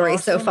this story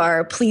so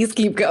far. Please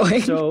keep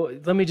going. So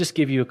let me just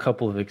give you a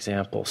couple of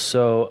examples.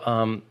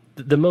 So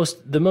the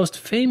most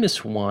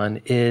famous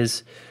one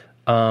is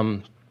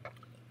let's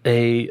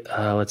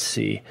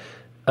see,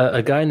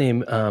 a guy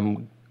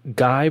named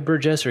Guy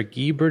Burgess or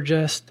Guy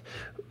Burgess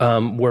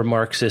were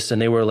Marxists,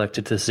 and they were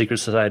elected to the secret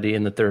society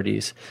in the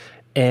 30s.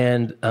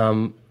 And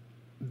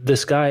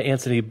this guy,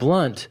 Anthony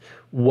Blunt,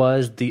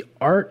 was the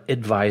art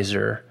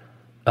advisor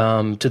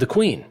to the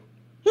Queen.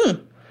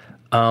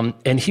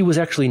 And he was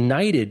actually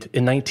knighted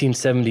in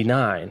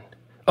 1979.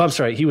 Oh, I'm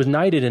sorry, he was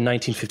knighted in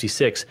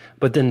 1956,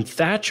 but then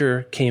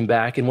Thatcher came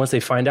back, and once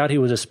they find out he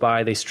was a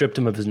spy, they stripped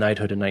him of his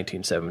knighthood in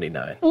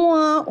 1979.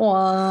 Wah,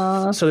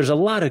 wah. So there's a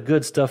lot of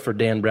good stuff for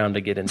Dan Brown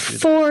to get into.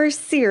 For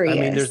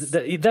serious.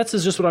 I mean, that's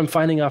just what I'm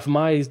finding off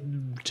my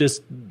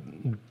just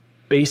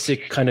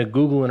basic kind of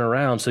Googling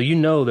around. So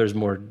there's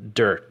more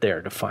dirt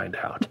there to find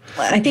out.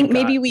 I think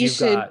maybe we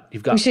should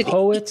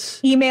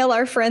poets. Email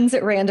our friends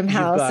at Random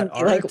House and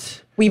be like,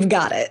 we've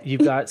got it.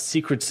 You've got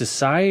secret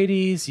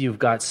societies. You've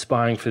got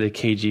spying for the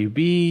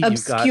KGB.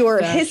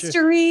 Obscure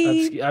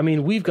history. I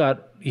mean, we've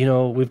got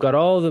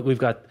all that. We've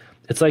got.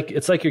 It's like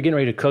you're getting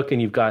ready to cook,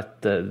 and you've got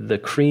the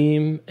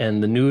cream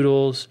and the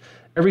noodles.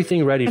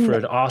 Everything ready for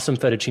an awesome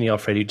fettuccine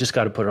alfredo. You just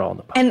got to put it all in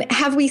the pot. And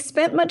have we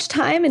spent much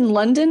time in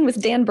London with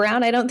Dan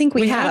Brown? I don't think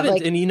we have.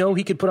 And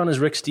he could put on his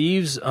Rick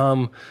Steves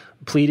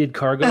pleated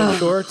cargo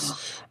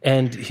shorts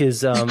and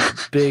his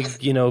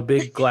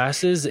big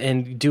glasses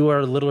and do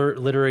our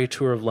literary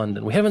tour of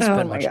London. We haven't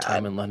spent much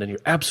time in London. You're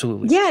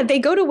absolutely right. They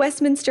go to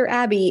Westminster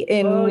Abbey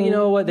in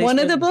one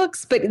of the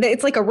books, but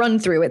it's like a run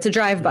through. It's a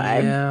drive by.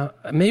 Yeah,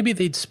 maybe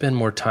they'd spend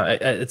more time.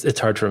 It's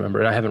hard to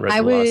remember. I haven't read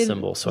The Lost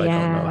Symbol, so I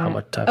don't know how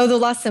much time. Oh, The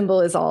Lost Symbol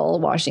is all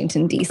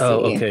Washington D.C.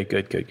 Oh, okay,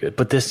 good.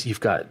 But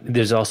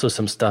there's also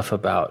some stuff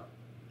about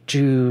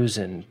Jews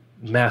and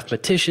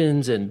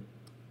mathematicians and.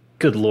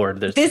 Good Lord,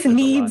 this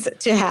needs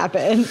to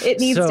happen. It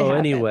needs to happen. So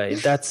anyway,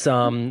 that's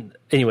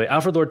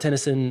Alfred Lord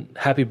Tennyson,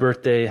 happy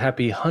birthday,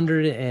 happy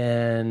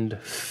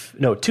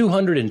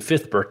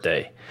 205th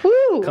birthday.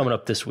 Woo! Coming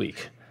up this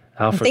week.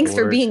 Thanks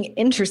for being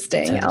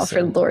interesting, Tennyson.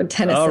 Alfred Lord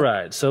Tennyson. All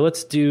right, so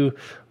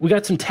we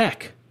got some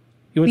tech.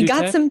 We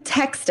got some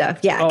tech stuff.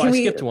 Yeah. Oh, I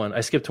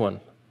skipped one.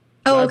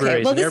 Oh,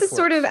 okay. Well, this is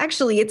sort of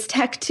it's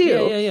tech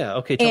too. Yeah.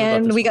 Okay.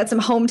 And we got some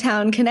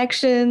hometown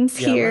connections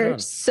here.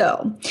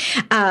 So,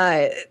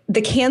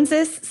 the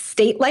Kansas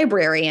State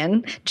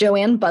Librarian,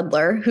 Joanne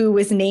Butler, who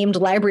was named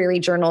Library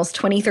Journal's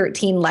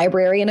 2013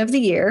 Librarian of the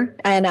Year.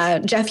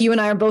 And Jeff, you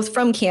and I are both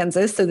from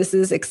Kansas, so this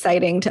is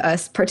exciting to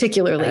us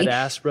particularly.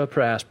 Ad Aspera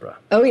per Aspera.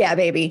 Oh, yeah,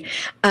 baby.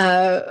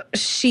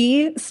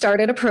 She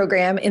started a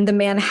program in the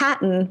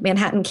Manhattan,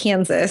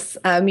 Kansas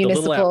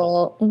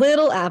municipal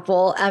Little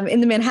Apple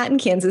in the Manhattan,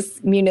 Kansas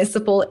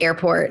municipal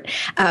airport,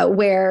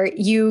 where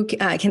you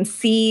can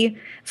see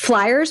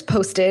flyers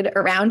posted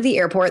around the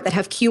airport that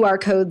have QR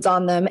codes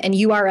on them and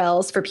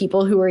URLs for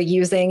people who are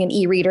using an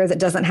e-reader that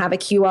doesn't have a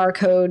QR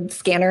code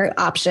scanner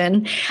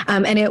option.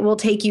 And it will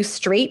take you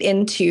straight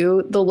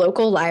into the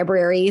local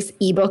library's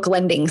ebook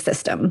lending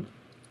system.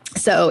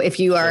 So if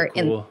you are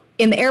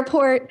in the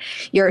airport,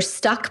 you're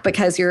stuck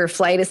because your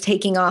flight is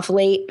taking off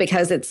late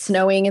because it's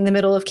snowing in the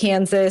middle of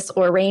Kansas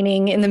or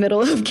raining in the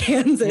middle of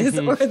Kansas,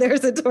 or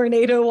there's a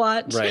tornado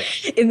watch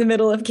in the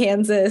middle of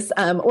Kansas,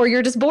 or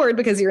you're just bored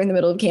because you're in the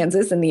middle of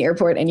Kansas in the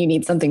airport and you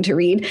need something to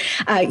read.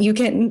 You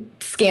can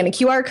scan a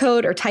QR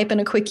code or type in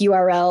a quick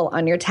URL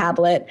on your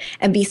tablet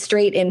and be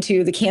straight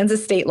into the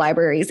Kansas State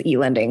Library's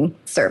e-lending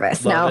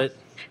service. Love it.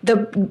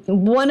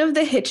 One of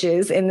the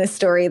hitches in this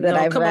story that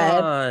I've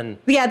read,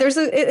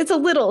 it's a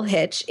little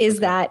hitch, is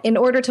that in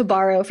order to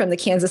borrow from the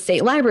Kansas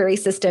State Library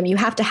system, you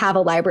have to have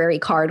a library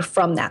card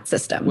from that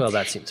system. Well,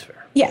 that seems fair.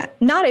 Yeah,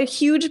 not a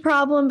huge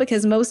problem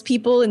because most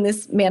people in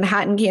this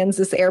Manhattan,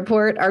 Kansas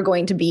airport are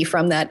going to be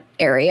from that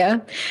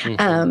area.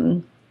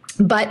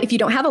 But if you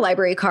don't have a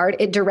library card,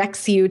 it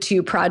directs you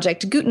to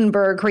Project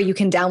Gutenberg, where you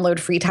can download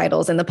free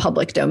titles in the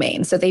public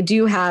domain. So they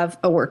do have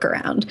a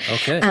workaround.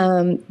 Okay.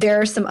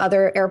 There are some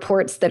other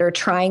airports that are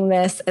trying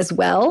this as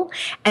well.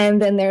 And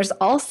then there's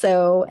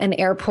also an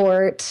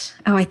airport,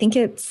 I think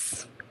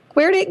it's,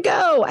 where'd it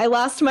go? I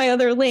lost my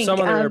other link. Some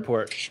other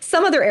airport.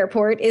 Some other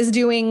airport is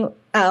doing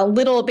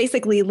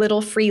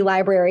little free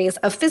libraries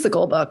of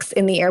physical books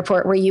in the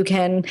airport where you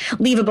can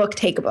leave a book,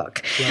 take a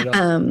book,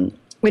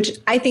 which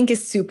I think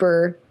is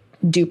super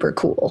duper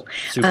cool.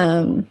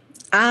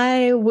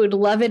 I would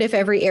love it if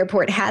every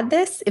airport had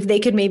this, if they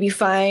could maybe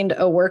find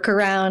a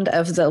workaround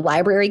of the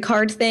library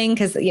card thing.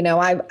 Because,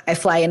 I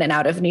fly in and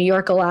out of New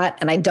York a lot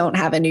and I don't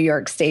have a New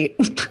York State.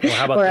 Well,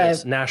 how about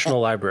this?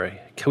 National Library.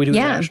 Can we do a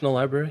National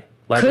Library?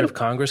 Library of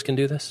Congress can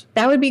do this?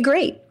 That would be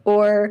great.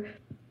 Or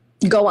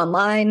go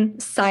online,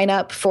 sign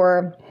up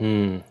for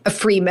a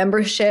free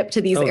membership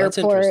to these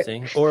airport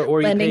or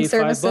you lending pay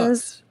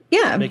services. $5.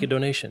 Yeah. Make a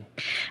donation.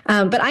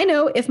 But I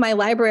know if my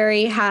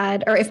library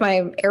had, or if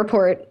my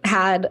airport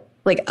had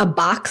like a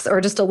box or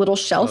just a little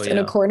shelf in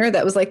a corner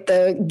that was like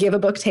the give a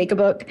book, take a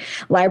book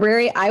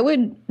library, I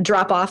would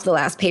drop off the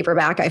last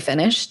paperback I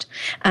finished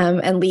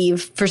and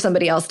leave for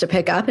somebody else to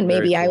pick up. And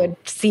maybe I would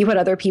see what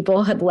other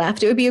people had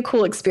left. It would be a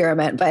cool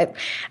experiment. But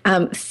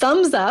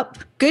thumbs up.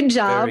 Good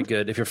job. Very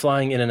good. If you're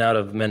flying in and out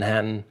of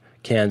Manhattan,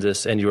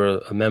 Kansas, and you're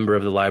a member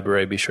of the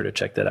library, be sure to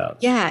check that out.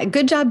 Yeah,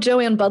 good job,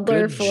 Joanne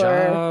Budler, good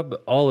job,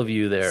 all of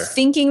you there.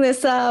 Thinking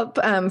this up,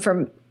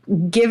 from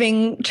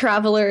giving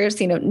travelers,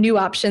 new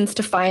options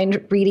to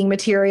find reading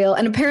material.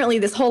 And apparently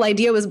this whole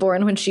idea was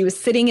born when she was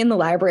sitting in the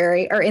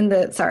library, or in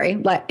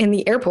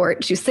the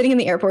airport. She was sitting in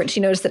the airport and she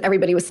noticed that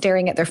everybody was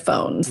staring at their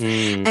phones.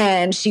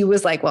 And she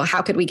was like, well,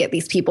 how could we get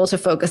these people to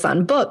focus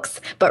on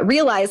books? But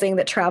realizing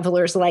that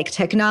travelers like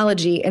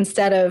technology,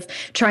 instead of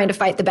trying to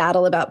fight the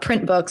battle about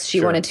print books,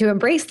 she wanted to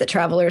embrace that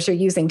travelers are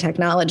using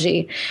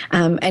technology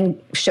and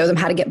show them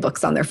how to get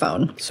books on their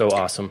phone. So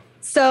awesome.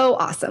 So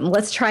awesome.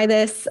 Let's try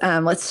this.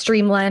 Let's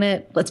streamline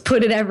it. Let's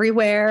put it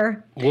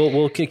everywhere.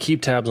 We'll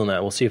keep tabs on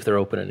that. We'll see if they're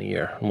open in a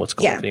year and what's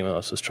cool if anyone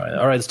else is trying that.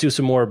 All right, let's do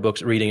some more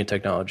books, reading and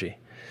technology.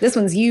 This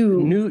one's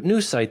you.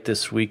 New site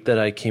this week that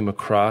I came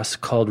across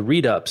called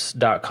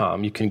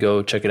readups.com. You can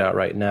go check it out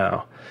right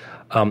now.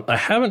 I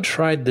haven't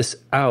tried this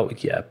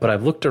out yet, but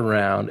I've looked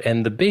around,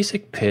 and the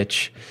basic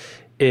pitch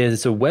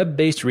is a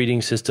web-based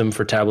reading system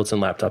for tablets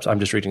and laptops. I'm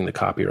just reading the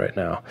copy right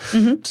now.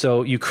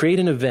 So you create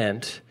an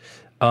event,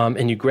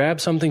 and you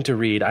grab something to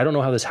read. I don't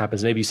know how this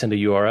happens. Maybe you send a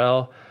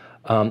URL,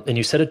 and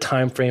you set a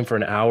time frame for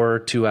an hour,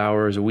 2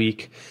 hours, a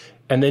week,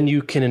 and then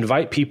you can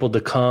invite people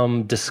to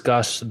come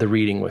discuss the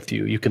reading with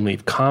you. You can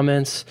leave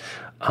comments.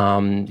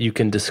 You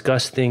can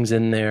discuss things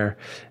in there,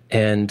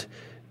 and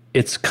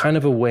it's kind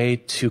of a way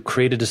to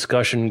create a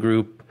discussion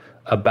group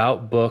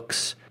about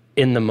books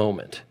in the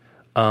moment.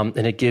 And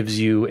it gives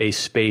you a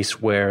space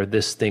where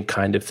this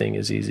kind of thing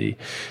is easy.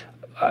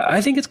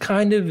 I think it's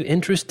kind of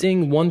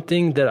interesting. One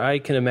thing that I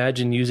can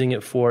imagine using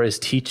it for is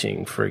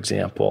teaching, for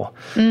example.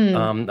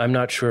 I'm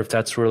not sure if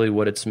that's really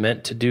what it's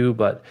meant to do,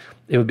 but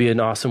it would be an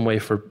awesome way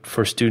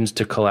for students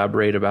to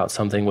collaborate about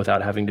something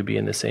without having to be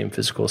in the same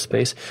physical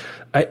space.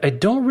 I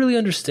don't really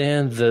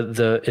understand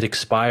it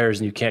expires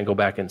and you can't go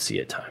back and see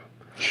it time.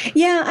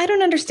 Yeah, I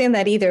don't understand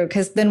that either,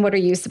 because then what are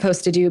you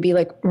supposed to do? Be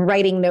like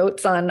writing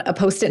notes on a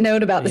Post-it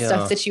note about the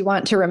stuff that you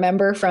want to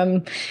remember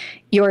from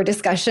your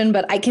discussion?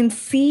 But I can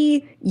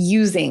see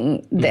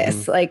using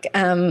this.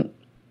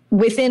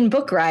 Within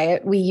Book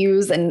Riot, we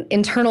use an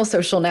internal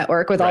social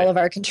network with all of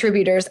our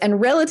contributors, and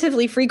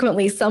relatively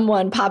frequently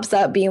someone pops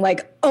up being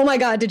like, oh my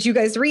God, did you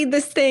guys read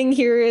this thing?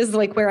 Here is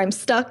like where I'm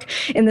stuck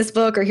in this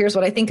book, or here's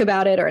what I think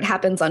about it. Or it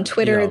happens on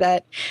Twitter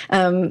that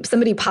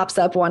somebody pops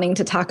up wanting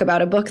to talk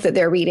about a book that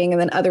they're reading,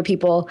 and then other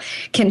people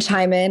can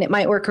chime in. It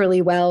might work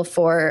really well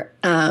for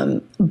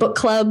book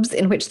clubs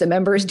in which the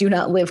members do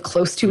not live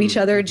close to each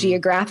other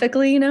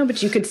geographically,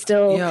 but you could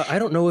still... Yeah, I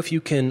don't know if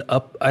you can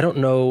I don't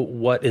know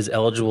what is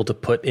eligible to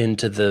put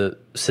into the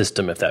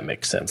system, if that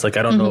makes sense. Like,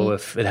 I don't know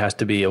if it has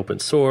to be open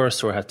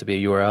source or have to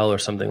be a URL or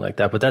something like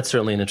that, but that's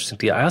certainly an interesting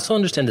idea. I also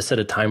understand to set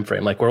a time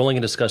frame. Like, we're only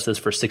going to discuss this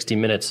for 60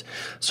 minutes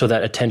so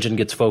that attention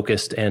gets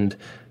focused and,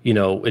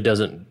 it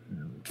doesn't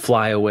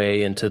fly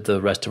away into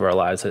the rest of our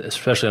lives,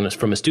 especially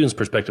from a student's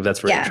perspective.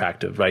 That's very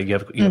attractive, right? You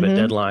have a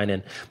deadline,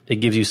 and it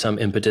gives you some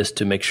impetus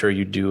to make sure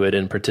you do it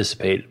and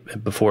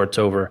participate before it's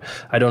over.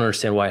 I don't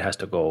understand why it has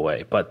to go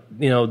away, but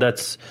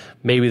that's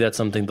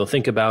something they'll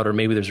think about, or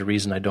maybe there's a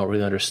reason I don't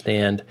really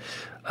understand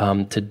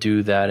to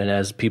do that. And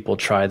as people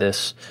try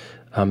this,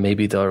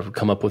 maybe they'll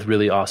come up with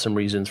really awesome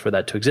reasons for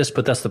that to exist,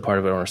 but that's the part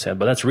of it I don't understand.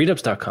 But that's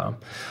readups.com.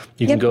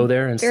 You can go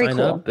there and sign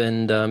up,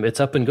 and it's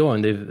up and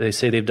going. They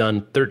say they've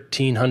done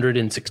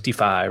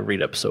 1,365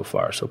 readups so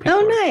far. So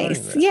people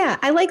nice. Yeah,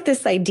 I like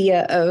this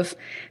idea of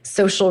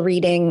social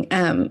reading.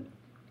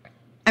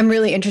 I'm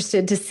really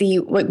interested to see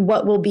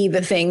what will be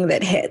the thing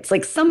that hits.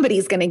 Like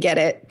somebody's going to get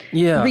it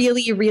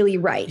really, really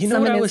right. You know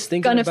Someone what I was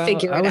thinking about?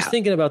 I was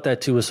thinking about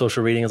that too with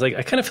social reading. It's like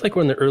I kind of feel like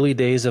we're in the early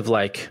days of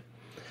like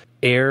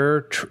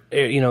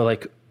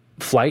like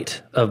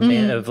flight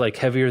of like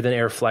heavier than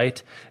air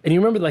flight. And you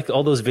remember like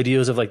all those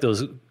videos of like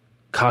those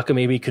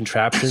cockamamie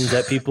contraptions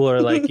that people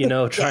are like,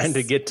 trying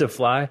to get to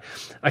fly.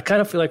 I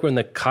kind of feel like we're in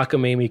the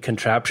cockamamie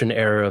contraption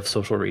era of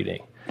social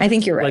reading. I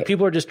think you're right. Like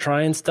people are just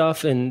trying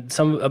stuff, and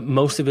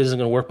most of it isn't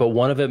going to work, but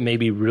one of it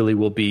maybe really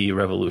will be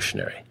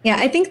revolutionary. Yeah,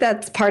 I think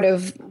that's part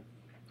of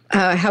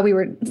how we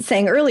were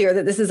saying earlier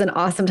that this is an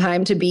awesome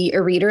time to be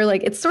a reader.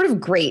 Like it's sort of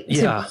great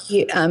to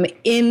be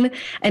in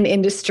an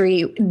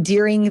industry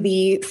during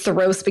the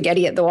throw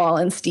spaghetti at the wall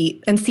and see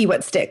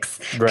what sticks,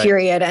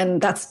 period. And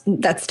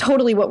that's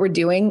totally what we're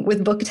doing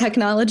with book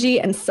technology.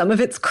 And some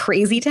of it's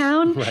crazy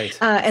town,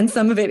 and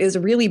some of it is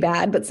really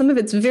bad, but some of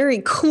it's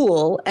very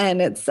cool.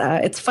 And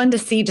it's fun to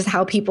see just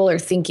how people are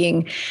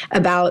thinking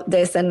about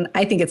this. And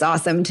I think it's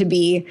awesome to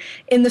be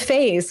in the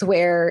phase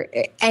where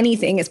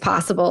anything is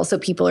possible. So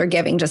people are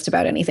giving just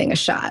about anything a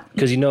shot.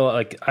 Because,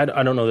 like, I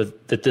don't know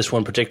that this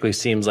one particularly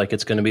seems like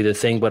it's going to be the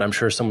thing, but I'm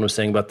sure someone was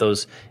saying about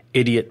those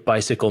idiot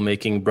bicycle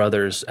making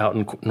brothers out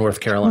in North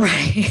Carolina.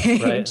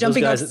 Right?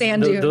 Jumping off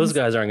sand dunes. Those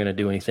guys aren't going to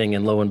do anything,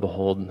 and lo and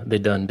behold, they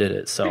done did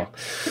it. So,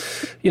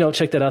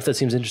 check that out. That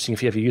seems interesting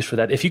if you have a use for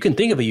that. If you can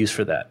think of a use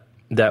for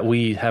that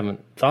we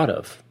haven't thought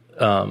of,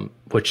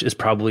 which is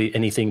probably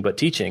anything but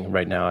teaching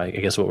right now, I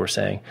guess what we're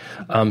saying.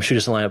 Shoot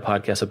us a line at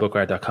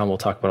podcast@bookriot.com. We'll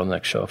talk about it on the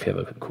next show if you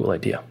have a cool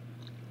idea.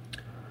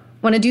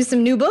 Want to do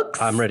some new books?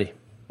 I'm ready.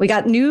 We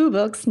got new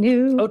books.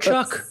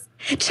 Chuck.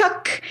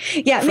 Chuck.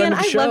 Yeah, man,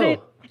 I love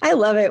it. I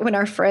love it when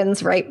our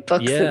friends write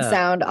books that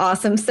sound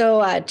awesome.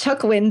 So Chuck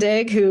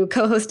Wendig, who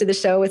co-hosted the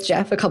show with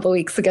Jeff a couple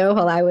weeks ago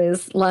while I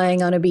was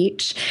lying on a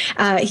beach,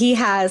 he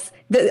has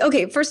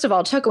first of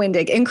all, Chuck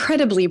Wendig,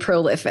 incredibly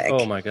prolific.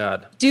 Oh my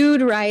God.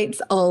 Dude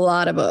writes a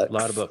lot of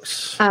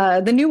books.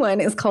 The new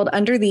one is called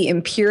Under the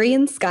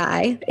Empyrean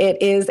Sky.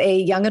 It is a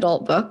young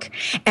adult book.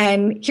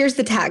 And here's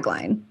the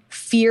tagline: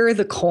 Fear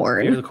the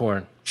corn. Fear the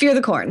corn. Fear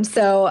the corn.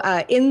 So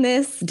in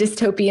this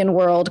dystopian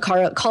world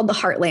called the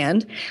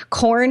Heartland,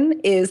 corn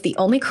is the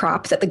only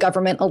crop that the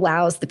government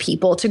allows the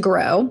people to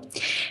grow.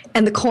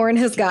 And the corn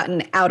has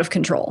gotten out of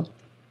control.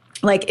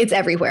 Like, it's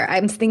everywhere.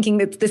 I'm thinking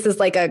that this is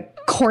like a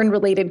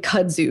corn-related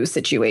kudzu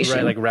situation.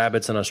 Right, like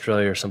rabbits in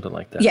Australia or something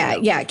like that.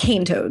 Yeah,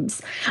 cane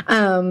toads.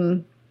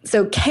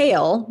 So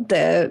Kale,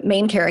 the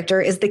main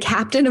character, is the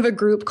captain of a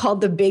group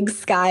called the Big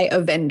Sky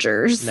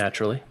Avengers.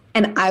 Naturally.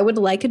 And I would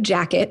like a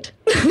jacket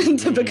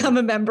to become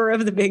a member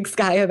of the Big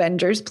Sky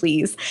Avengers,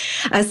 please.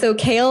 So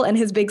Kale and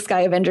his Big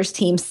Sky Avengers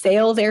team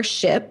sail their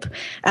ship,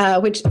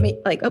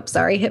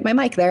 hit my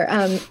mic there.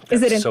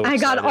 I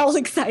got all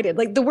excited.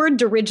 Like the word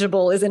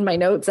dirigible is in my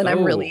notes and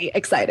I'm really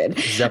excited.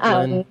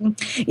 Zeppelin.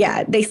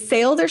 They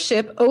sail their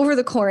ship over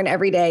the corn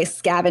every day,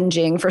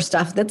 scavenging for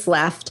stuff that's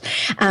left.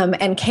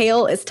 And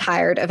Kale is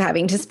tired of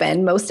having to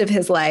spend most of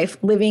his life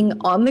living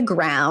on the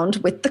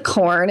ground with the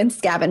corn and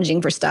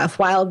scavenging for stuff,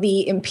 while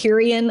the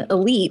Empyrean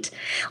elite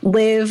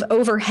live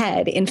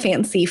overhead in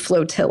fancy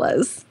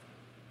flotillas.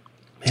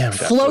 Man,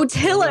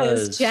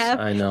 flotillas, Jeff.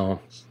 I know.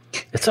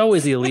 It's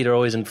always the elite are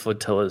always in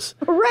flotillas.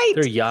 Right.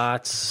 They're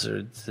yachts.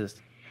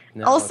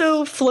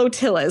 Also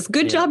flotillas.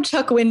 Good job,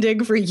 Chuck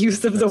Wendig, for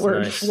use of the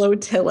word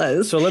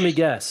flotillas. So let me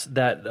guess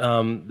that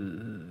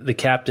the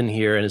captain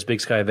here and his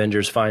Big Sky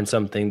Avengers find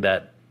something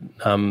that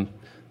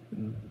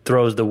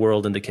throws the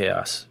world into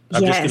chaos.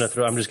 I'm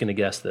just gonna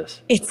guess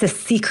this. It's a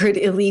secret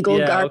illegal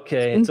garden.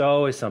 Okay. It's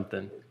always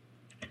something.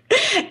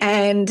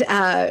 And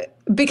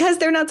because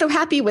they're not so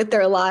happy with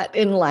their lot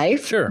in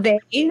life, they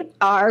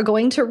are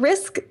going to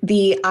risk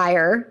the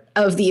ire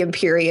of the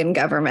Empyrean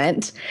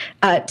government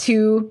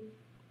to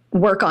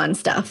work on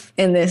stuff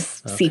in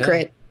this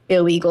secret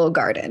illegal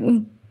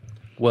garden.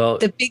 Well,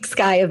 the Big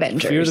Sky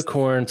Avengers. Fear the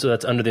corn, so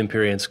that's Under the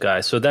Empyrean Sky.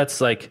 So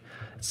that's like,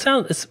 it's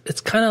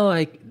kind of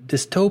like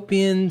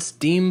dystopian,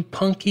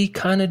 steampunky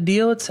kind of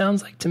deal, it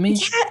sounds like to me.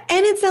 Yeah,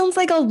 and it sounds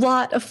like a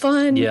lot of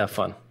fun. Yeah,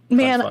 fun.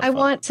 Man, I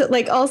want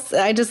to also,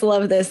 I just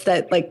love this,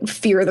 that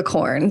fear the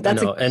corn.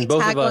 That's and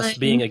both of us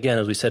being, again,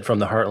 as we said, from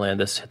the heartland,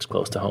 this hits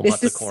close to home.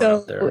 Lots of corn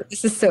out there.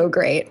 This is so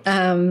great.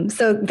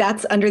 So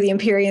that's Under the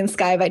Empyrean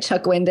Sky by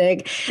Chuck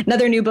Wendig.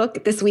 Another new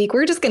book this week.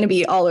 We're just going to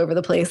be all over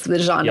the place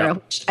with genre,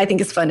 which I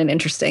think is fun and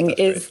interesting,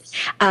 is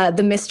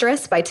The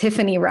Mistress by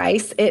Tiffany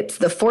Rice. It's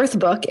the 4th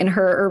book in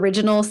her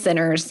Original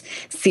Sinners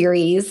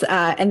series.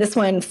 And this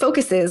one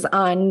focuses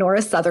on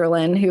Nora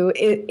Sutherland, who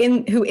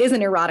is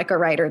an erotica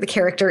writer. The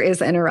character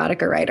is an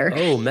erotica writer.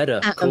 Oh,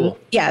 meta. Cool.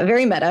 Yeah,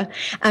 very meta.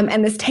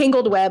 And this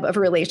tangled web of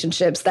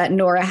relationships that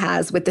Nora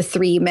has with the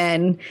 3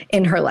 men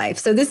in her life.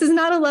 So this is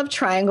not a love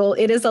triangle.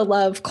 It is a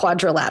love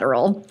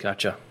quadrilateral.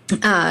 Gotcha.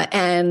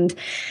 And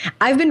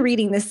I've been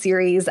reading this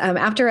series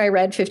after I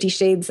read 50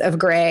 Shades of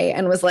Grey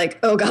and was like,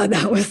 oh God,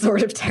 that was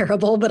sort of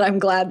terrible, but I'm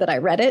glad that I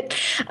read it.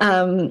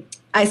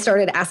 I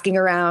started asking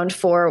around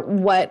for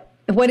what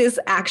is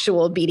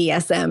actual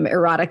BDSM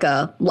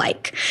erotica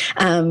like?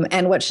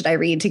 And what should I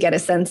read to get a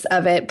sense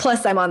of it?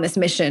 Plus, I'm on this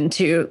mission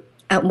to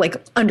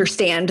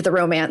understand the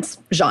romance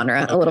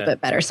genre a little bit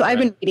better. So I've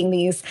been reading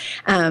these.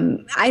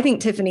 I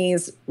think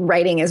Tiffany's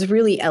writing is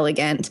really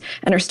elegant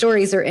and her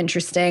stories are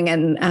interesting.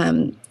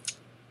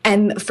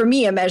 And for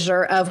me, a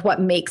measure of what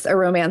makes a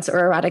romance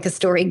or erotica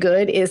story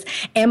good is,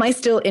 am I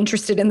still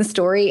interested in the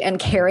story and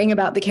caring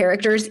about the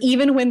characters,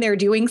 even when they're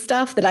doing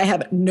stuff that I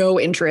have no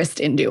interest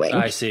in doing?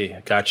 I see.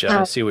 Gotcha.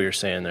 I see what you're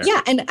saying there.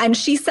 Yeah, and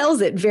she sells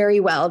it very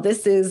well.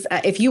 This is,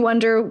 if you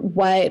wonder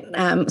what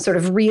sort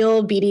of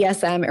real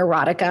BDSM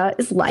erotica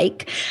is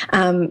like,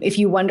 if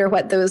you wonder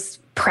what those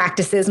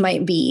practices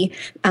might be,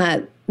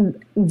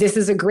 this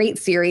is a great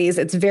series.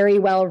 It's very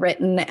well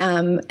written.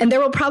 And there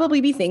will probably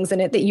be things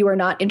in it that you are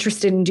not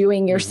interested in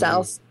doing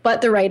yourself,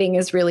 but the writing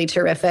is really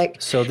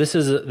terrific. So this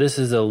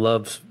is a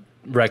love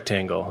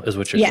rectangle, is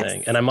what you're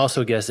saying. And I'm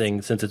also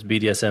guessing, since it's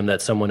BDSM,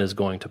 that someone is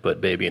going to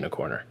put baby in a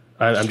corner.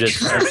 I'm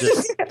just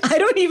I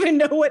don't even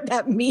know what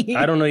that means.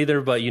 I don't know either,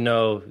 but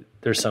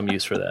there's some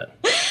use for that.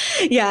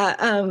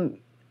 Yeah.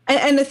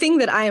 And the thing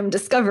that I am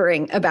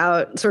discovering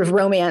about sort of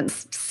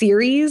romance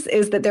series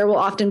is that there will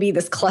often be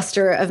this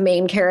cluster of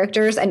main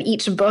characters, and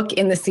each book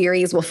in the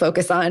series will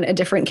focus on a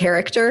different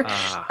character,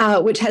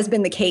 which has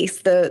been the case.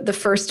 The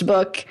first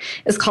book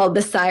is called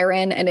The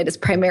Siren, and it is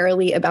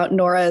primarily about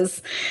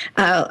Nora's,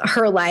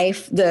 her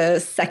life. The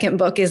second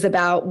book is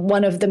about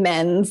one of the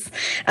men's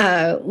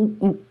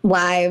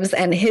lives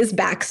and his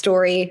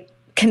backstory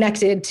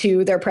connected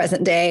to their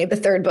present day. The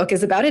third book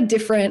is about a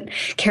different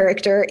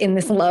character in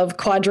this love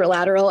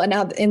quadrilateral. And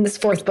now in this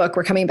 4th book,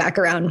 we're coming back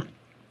around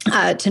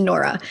to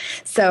Nora.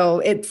 So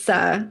it's,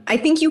 I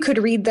think you could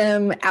read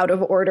them out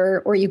of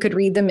order or you could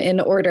read them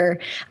in order.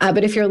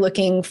 But if you're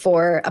looking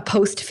for a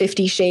post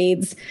 50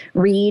 Shades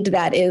read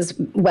that is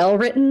well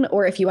written,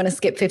 or if you want to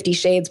skip 50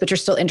 Shades, but you're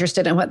still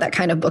interested in what that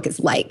kind of book is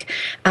like,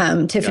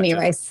 Tiffany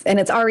Rice, and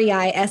it's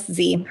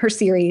Reisz, her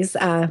series,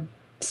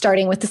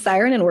 starting with The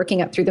Siren and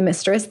working up through The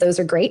Mistress. Those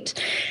are great.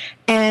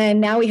 And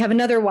now we have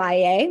another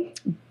YA.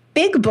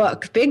 Big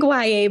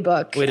YA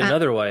book. Wait,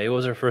 another YA? What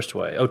was her first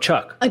YA? Oh,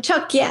 Chuck.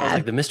 Chuck, yeah.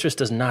 The Mistress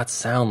does not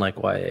sound like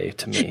YA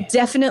to me.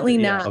 Definitely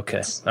not.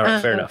 Okay. All right,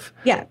 fair enough.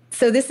 Yeah.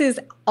 So this is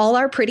All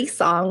Our Pretty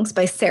Songs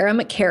by Sarah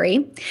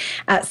McCarry.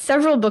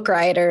 Several book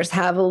writers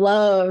have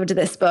loved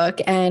this book,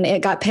 and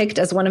it got picked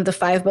as one of the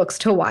 5 books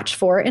to watch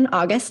for in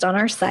August on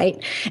our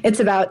site. It's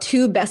about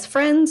 2 best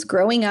friends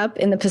growing up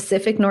in the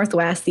Pacific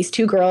Northwest, these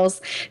 2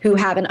 girls who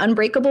have an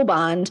unbreakable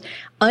bond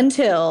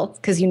until,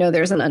 because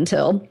there's an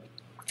until,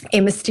 a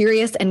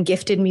mysterious and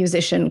gifted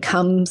musician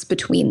comes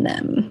between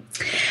them.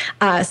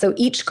 So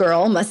each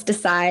girl must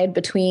decide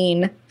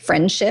between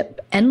friendship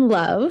and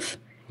love.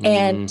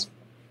 And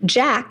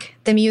Jack,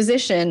 the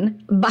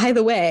musician, by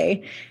the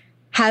way,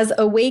 has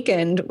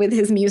awakened with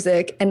his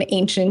music an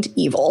ancient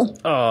evil.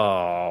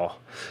 Oh,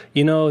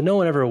 no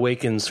one ever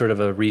awakens sort of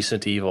a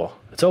recent evil.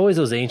 It's always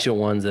those ancient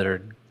ones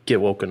that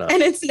get woken up.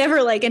 And it's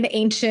never like an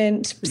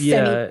ancient,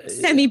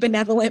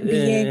 semi-benevolent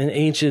being. An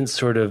ancient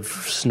sort of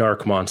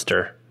snark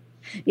monster.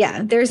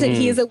 Yeah,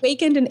 he has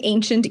awakened an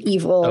ancient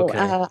evil.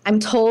 Okay. I'm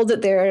told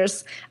that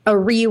there's a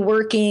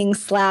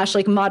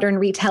reworking / modern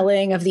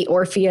retelling of the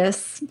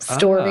Orpheus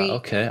story.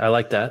 Okay, I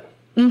like that.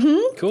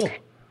 Cool.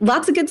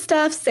 Lots of good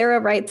stuff. Sarah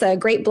writes a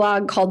great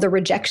blog called The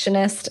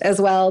Rejectionist as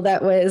well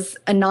that was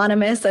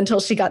anonymous until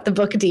she got the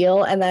book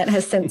deal, and that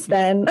has since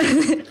then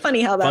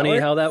funny how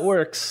that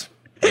works.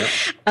 Yep.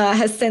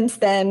 Has since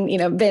then,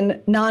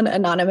 been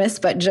non-anonymous,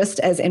 but just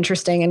as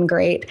interesting and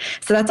great.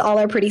 So that's All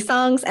Our Pretty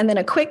Songs. And then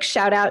a quick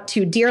shout out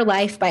to Dear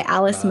Life by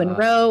Alice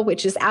Munro,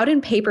 which is out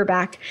in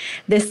paperback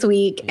this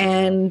week.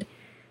 And,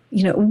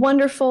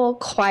 wonderful,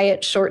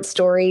 quiet, short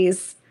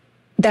stories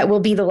that will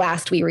be the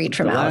last we read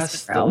from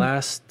Alice Munro. The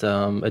last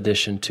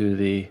addition to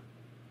the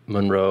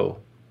Munro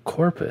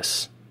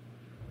corpus.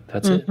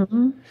 That's it.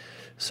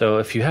 So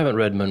if you haven't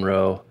read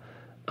Munro,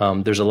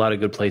 There's a lot of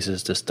good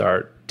places to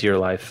start. Dear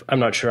Life, I'm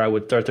not sure I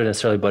would start there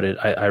necessarily, but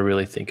I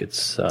really think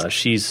it's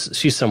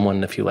she's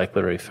someone, if you like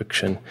literary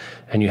fiction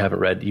and you haven't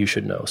read, you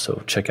should know.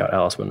 So check out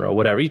Alice Munro,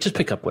 whatever. You just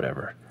pick up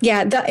whatever.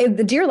 Yeah,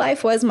 the Dear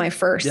Life was my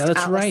first. Yeah,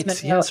 that's Alice right.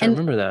 Munro, Yes, I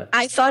remember that.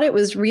 I thought it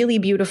was really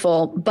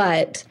beautiful,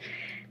 but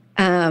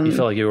you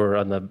felt like you were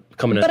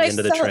coming at the end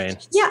of the train.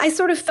 Yeah, I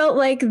sort of felt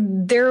like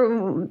there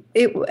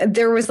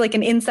was like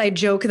an inside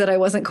joke that I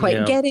wasn't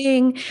quite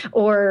getting,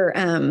 or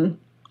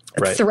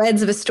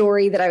threads of a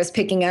story that I was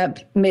picking up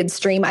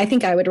midstream. I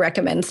think I would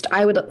recommend.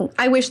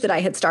 I wish that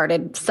I had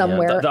started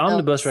somewhere. The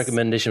omnibus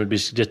recommendation would be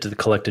just to the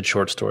collected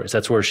short stories.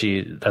 That's where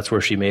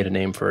she made a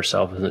name for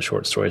herself in the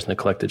short stories, and the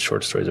collected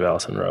short stories of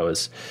Alice Munro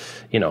is,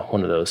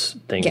 one of those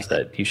things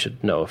that you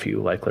should know if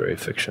you like literary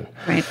fiction.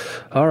 Right.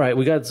 All right,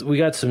 we got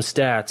some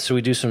stats. Should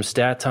we do some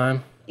stat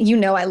time?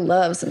 I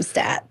love some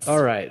stats.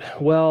 All right.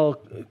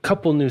 Well, a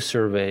couple new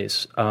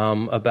surveys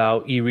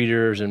about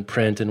e-readers and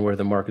print and where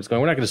the market's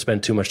going. We're not going to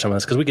spend too much time on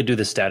this because we could do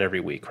this stat every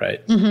week,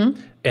 right? Mm-hmm.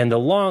 And the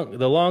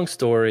long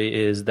story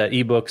is that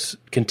ebooks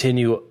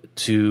continue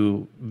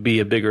to be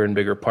a bigger and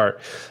bigger part.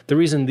 The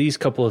reason these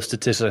couple of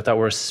statistics I thought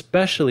were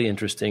especially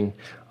interesting,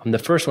 the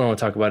first one I want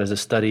to talk about is a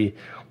study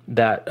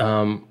that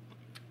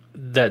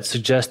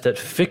suggests that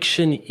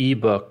fiction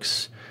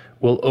ebooks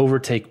will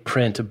overtake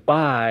print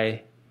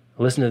by,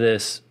 listen to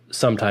this,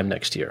 sometime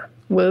next year.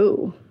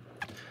 Whoa.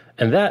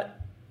 And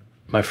that,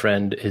 my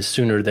friend, is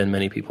sooner than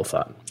many people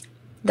thought.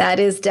 That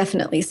is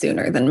definitely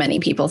sooner than many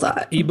people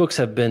thought. Ebooks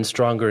have been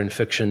stronger in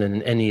fiction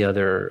than any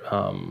other,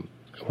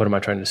 what am I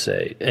trying to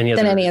say? Any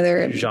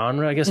other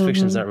genre? I guess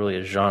fiction's not really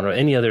a genre.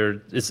 Any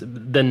other,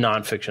 then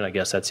nonfiction, I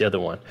guess that's the other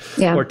one.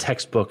 Yeah. Or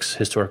textbooks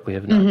historically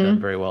have not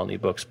done very well in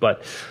ebooks.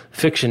 But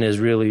fiction is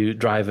really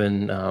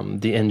driving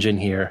the engine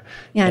here.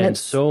 Yeah, and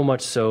so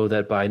much so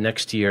that by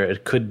next year,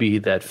 it could be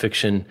that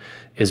fiction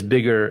is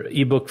bigger,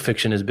 ebook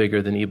fiction is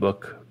bigger than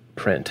ebook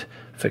print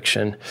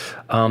fiction.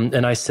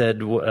 And I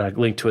said, I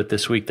linked to it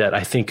this week, that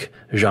I think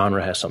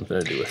genre has something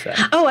to do with that.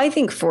 Oh, I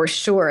think for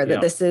sure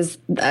that this is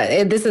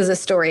a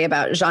story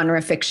about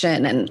genre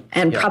fiction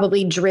and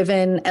probably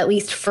driven, at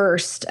least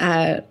first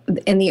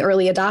in the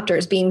early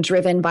adopters, being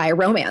driven by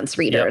romance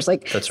readers.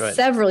 That's right.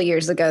 Several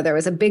years ago, there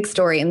was a big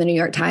story in the New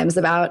York Times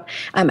about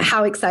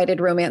how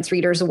excited romance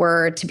readers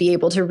were to be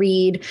able to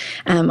read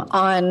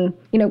on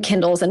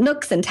Kindles and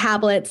Nooks and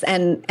tablets,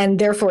 and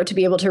therefore to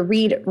be able to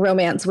read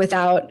romance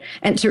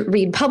and to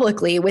read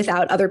publicly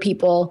without other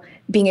people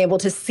being able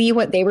to see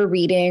what they were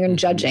reading and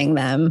judging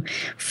them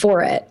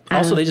for it.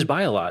 Also, they just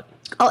buy a lot.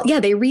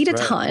 They read a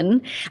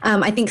ton.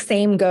 I think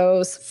same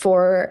goes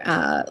for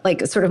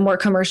sort of more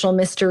commercial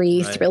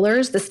mystery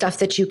thrillers, the stuff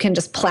that you can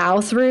just plow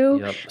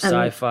through. Yep.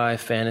 Sci-fi,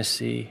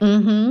 fantasy,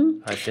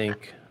 I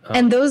think.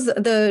 And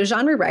the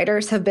genre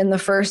writers have been the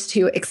first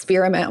to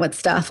experiment with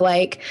stuff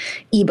like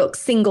ebook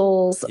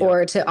singles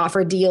or to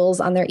offer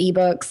deals on their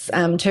ebooks,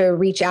 to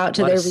reach out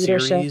to their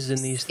readership. Series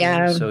in these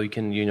things, so you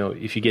can,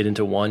 if you get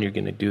into one, you're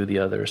going to do the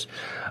others.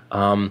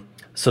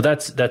 So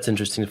that's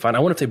interesting to find. I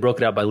wonder if they broke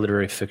it out by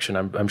literary fiction.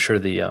 I'm sure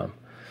the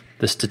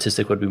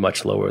statistic would be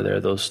much lower there.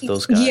 Those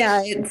guys.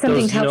 Yeah,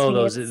 something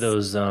tells me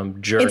those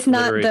jerk it's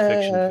not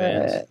literary fiction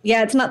fans.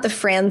 Yeah, it's not the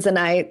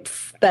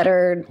Franzenites that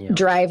are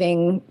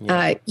driving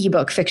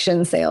ebook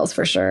fiction sales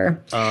for sure.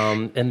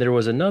 And there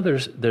was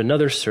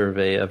another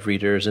survey of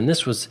readers, and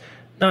this was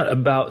not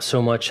about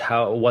so much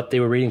what they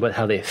were reading, but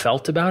how they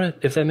felt about it,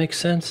 if that makes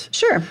sense.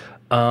 Sure.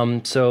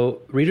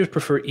 So readers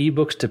prefer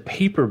ebooks to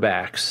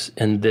paperbacks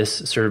in this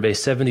survey,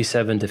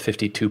 77 to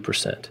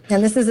 52%.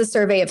 And this is a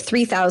survey of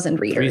 3,000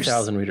 readers.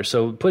 3,000 readers.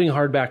 So putting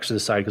hardbacks to the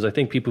side, because I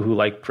think people who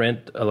like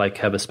print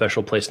have a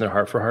special place in their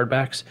heart for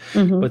hardbacks.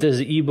 But there's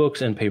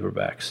ebooks and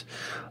paperbacks.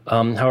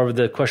 However,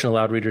 the question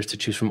allowed readers to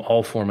choose from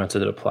all formats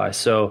that apply.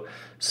 So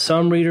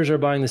some readers are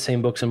buying the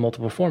same books in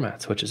multiple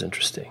formats, which is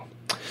interesting.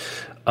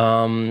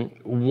 When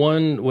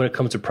it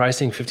comes to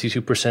pricing,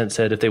 52%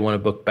 said if they want a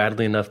book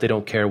badly enough, they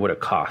don't care what it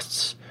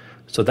costs.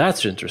 So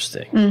that's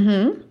interesting.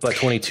 But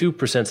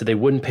 22% said they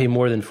wouldn't pay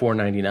more than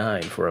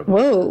 $4.99 for a book.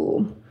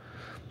 Whoa.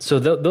 So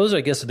those,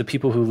 I guess, are the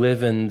people who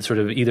live in sort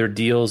of either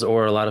deals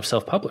or a lot of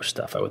self-published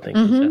stuff, I would think.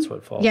 That's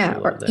what falls. Yeah,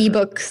 or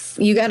ebooks.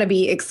 You got to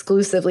be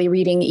exclusively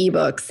reading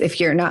ebooks if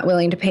you're not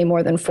willing to pay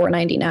more than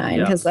 $4.99.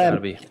 Because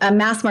a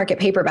mass market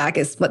paperback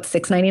is,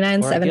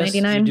 $6.99,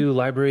 $7.99? You do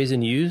libraries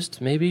and used,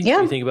 maybe? Yeah.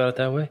 If you think about it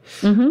that way.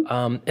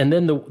 And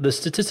then the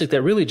statistic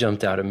that really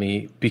jumped out at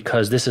me,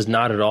 because this is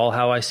not at all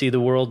how I see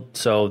the world,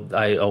 so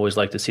I always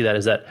like to see that,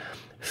 is that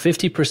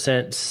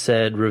 50%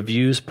 said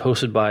reviews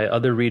posted by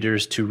other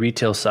readers to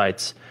retail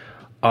sites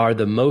are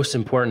the most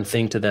important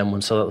thing to them when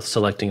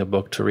selecting a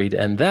book to read.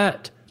 And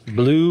that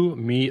Blew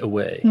me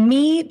away.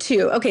 Me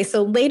too. Okay,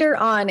 so later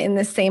on in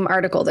this same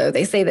article, though,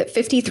 they say that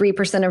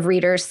 53% of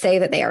readers say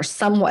that they are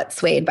somewhat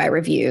swayed by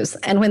reviews.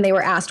 And when they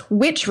were asked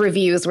which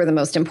reviews were the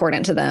most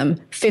important to them,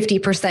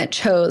 50%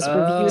 chose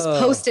reviews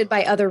posted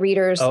by other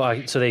readers.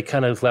 So they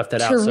kind of left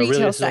that out. So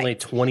really, it's only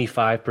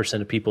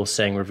 25% of people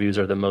saying reviews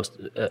are the most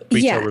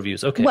retail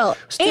reviews. Okay. Well,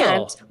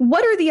 and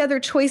what are the other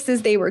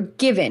choices they were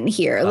given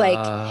here?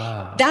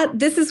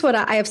 This is what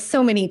I have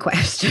so many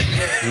questions.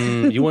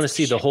 You want to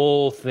see the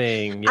whole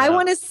thing. Yeah. I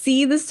want to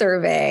see the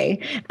survey.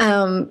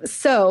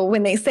 So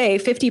when they say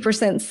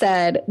 50%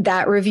 said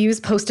that reviews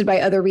posted by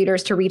other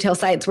readers to retail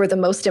sites were the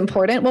most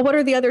important, well, what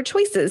are the other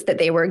choices that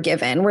they were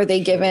given? Were they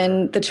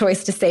given the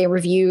choice to say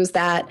reviews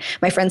that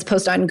my friends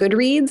post on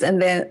Goodreads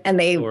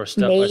or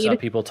stuff I saw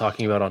people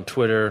talking about on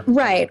Twitter,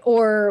 right?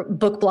 Or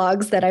book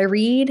blogs that I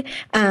read?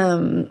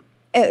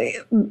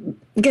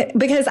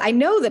 Because I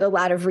know that a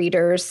lot of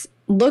readers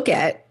look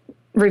at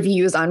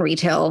reviews on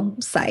retail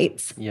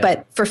sites. Yeah.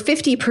 But for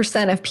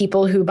 50% of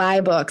people who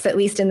buy books, at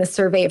least in the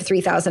survey of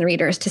 3,000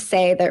 readers, to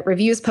say that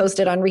reviews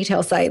posted on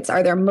retail sites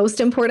are their most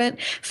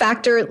important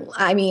factor,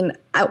 I mean,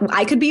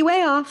 I could be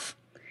way off,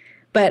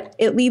 but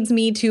it leads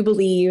me to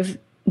believe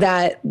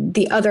that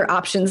the other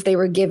options they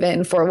were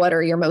given for what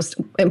are your most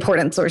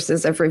important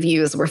sources of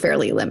reviews were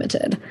fairly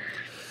limited.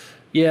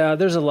 Yeah,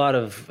 there's a lot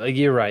of,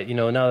 you're right.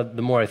 Now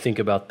the more I think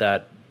about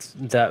that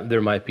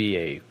there might be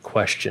a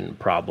question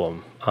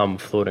problem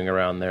floating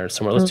around there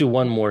somewhere. Let's do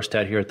one more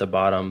stat here at the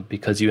bottom,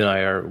 because you and I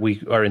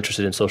are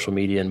interested in social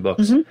media and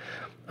books.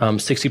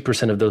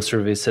 60% of those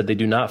surveys said they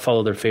do not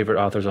follow their favorite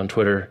authors on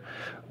Twitter,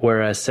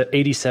 whereas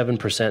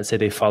 87% say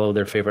they follow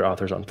their favorite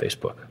authors on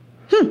Facebook.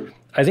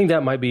 I think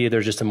that might be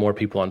there's just more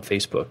people on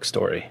Facebook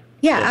story.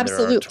 Yeah,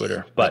 absolutely. On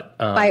Twitter, but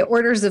by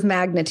orders of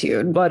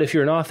magnitude. But if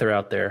you're an author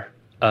out there,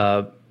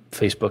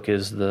 Facebook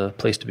is the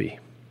place to be.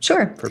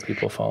 Sure. For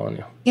people following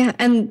you. Yeah.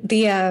 And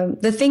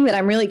the thing that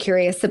I'm really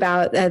curious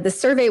about, the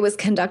survey was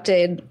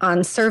conducted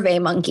on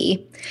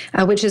SurveyMonkey,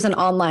 which is an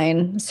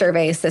online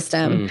survey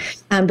system,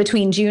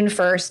 between June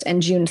 1st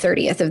and June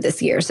 30th of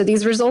this year. So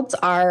these results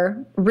are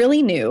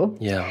really new,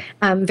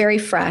 very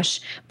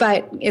fresh,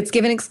 but it's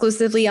given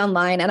exclusively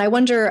online. And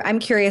I'm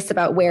curious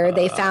about where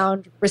they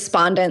found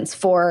respondents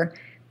for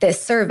this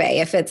survey,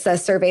 if it's a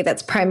survey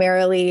that's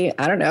primarily,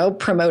 I don't know,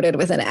 promoted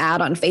with an ad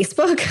on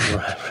Facebook,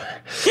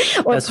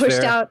 or that's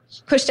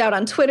pushed out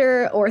on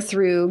Twitter or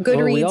through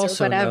Goodreads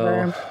or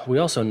whatever. We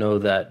also know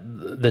that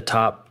the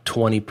top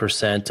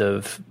 20%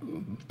 of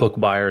book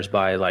buyers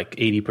buy like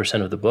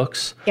 80% of the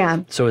books. Yeah.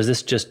 So is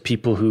this just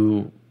people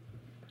who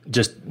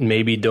just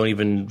maybe don't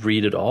even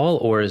read at all,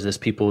 or is this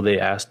people they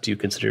asked, do you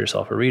consider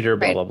yourself a reader,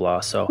 blah, blah, blah.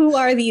 So who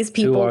are these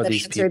people that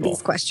answered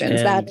these questions?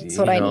 And, that's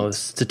what I need.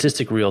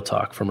 Statistic Real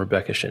Talk from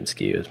Rebecca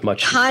Schinsky is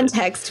much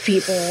context,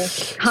 people.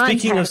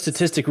 Speaking of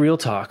Statistic Real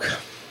Talk,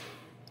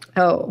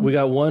 we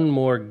got one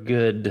more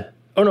good.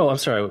 Oh no, I'm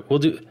sorry.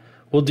 We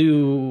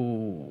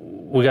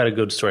got a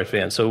good story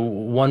fan. So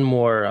one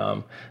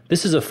more.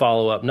 This is a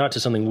follow up, not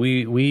to something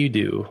we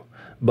do,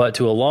 but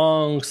to a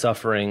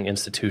long-suffering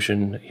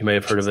institution. You may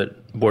have heard of it,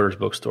 Borders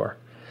Bookstore.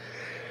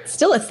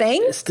 Still a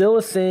thing? Still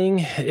a thing.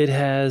 It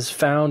has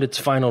found its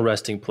final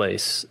resting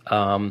place.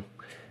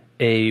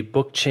 A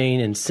book chain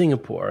in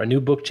Singapore, a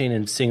new book chain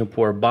in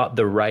Singapore, bought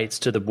the rights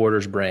to the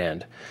Borders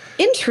brand.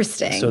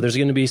 Interesting. So there's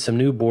going to be some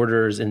new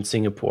Borders in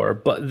Singapore,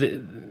 but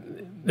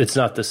it's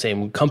not the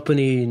same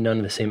company, none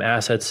of the same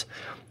assets.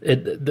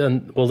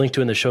 We'll link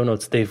to in the show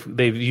notes.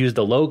 They've used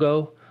the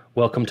logo.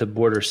 Welcome to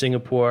Borders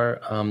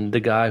Singapore. The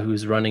guy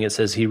who's running it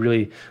says he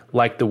really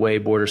liked the way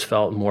Borders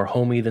felt more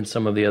homey than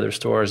some of the other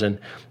stores, and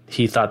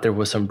he thought there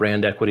was some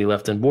brand equity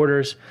left in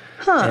Borders.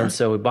 And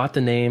so he bought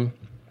the name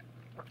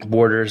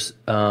Borders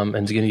and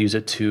is going to use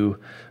it to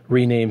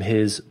rename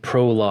his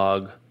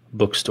Prologue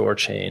bookstore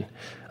chain.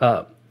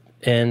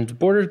 And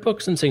Borders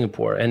Books in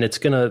Singapore. And it's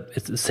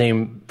the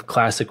same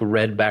classic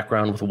red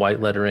background with white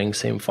lettering,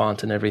 same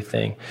font and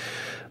everything.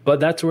 But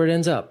that's where it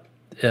ends up.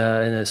 In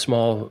a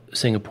small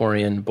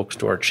Singaporean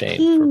bookstore chain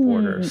for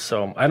Borders.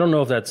 So I don't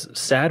know if that's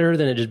sadder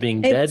than it just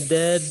being dead,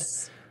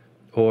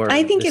 or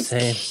I think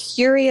it's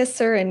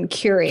curiouser and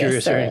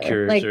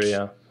curiouser. Like,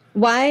 yeah.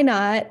 Why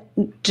not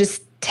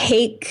just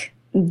take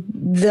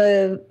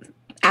the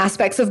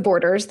aspects of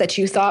Borders that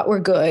you thought were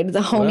good,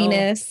 the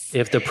hominess.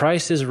 If the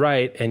price is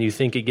right and you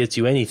think it gets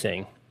you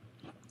anything,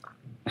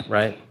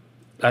 right?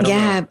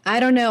 I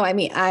don't know. I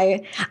mean,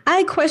 I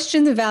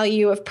question the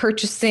value of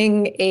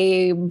purchasing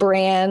a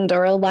brand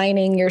or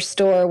aligning your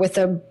store with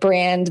a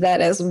brand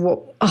that is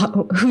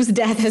whose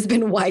death has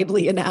been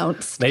widely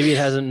announced. Maybe it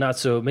hasn't.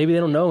 Maybe they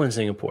don't know in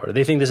Singapore.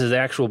 They think this is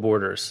actual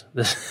Borders.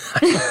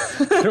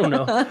 I don't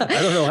know. I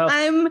don't know how.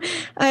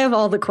 I have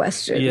all the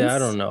questions. Yeah, I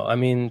don't know. I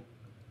mean,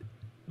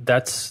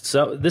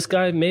 this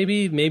guy,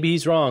 maybe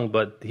he's wrong,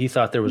 but he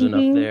thought there was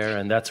enough there,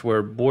 and that's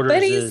where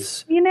Borders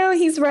is.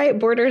 He's right.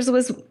 Borders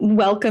was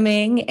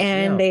welcoming,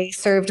 and they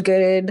served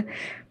good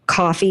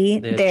coffee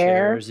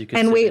there.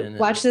 And wait,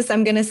 watch this.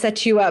 I'm going to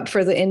set you up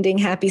for the ending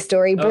happy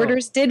story.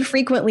 Borders did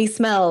frequently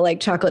smell like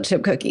chocolate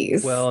chip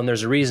cookies. Well, and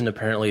there's a reason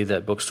apparently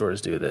that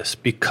bookstores do this,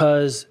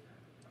 because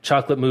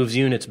chocolate moves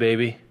units,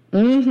 baby.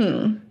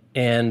 Mm-hmm.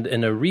 And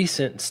in a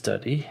recent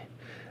study,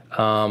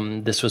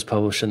 this was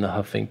published in the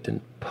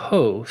Huffington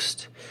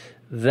Post,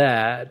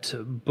 that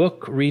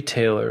book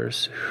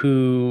retailers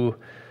who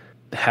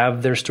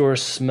have their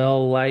stores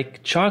smell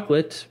like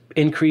chocolate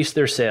increase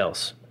their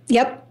sales.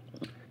 Yep.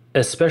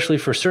 Especially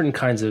for certain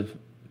kinds of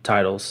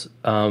titles,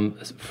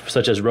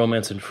 such as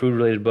romance and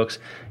food-related books,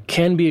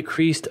 can be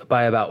increased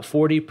by about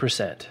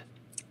 40%.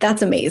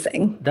 That's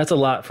amazing. That's a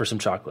lot for some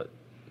chocolate.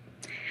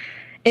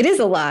 It is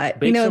a lot.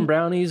 Bake some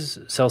brownies,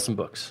 sell some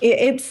books.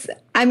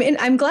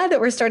 I'm glad that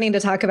we're starting to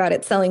talk about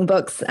it selling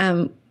books.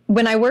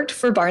 When I worked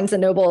for Barnes &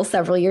 Noble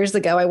several years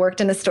ago, I worked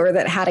in a store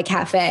that had a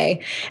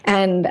cafe.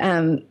 And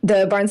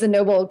the Barnes &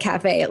 Noble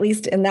cafe, at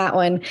least in that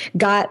one,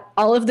 got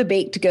all of the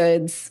baked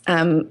goods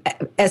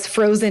as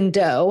frozen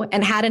dough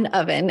and had an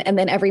oven. And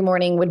then every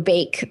morning would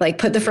bake, like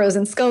put the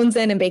frozen scones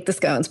in and bake the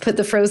scones, put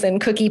the frozen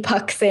cookie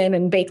pucks in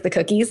and bake the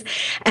cookies.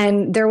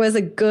 And there was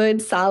a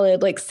good,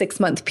 solid,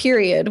 6-month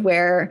period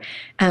where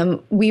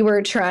we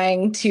were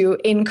trying to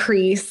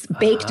increase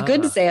baked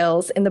good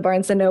sales in the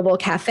Barnes & Noble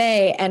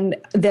cafe. And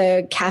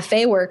the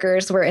cafe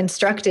workers were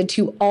instructed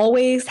to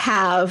always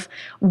have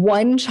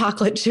one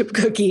chocolate chip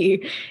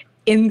cookie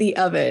in the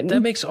oven.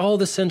 That makes all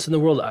the sense in the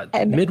world.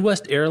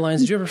 Midwest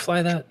Airlines, did you ever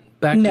fly that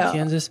back to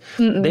Kansas?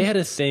 Mm-mm. They had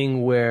a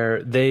thing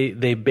where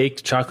they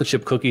baked chocolate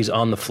chip cookies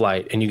on the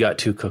flight, and you got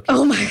 2 cookies.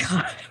 Oh my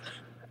God.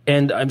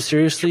 And I'm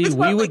seriously,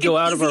 we would go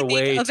out of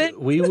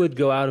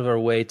our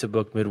way to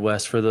book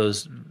Midwest for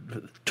those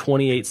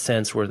 28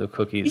 cents worth of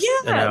cookies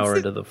an hour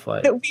into the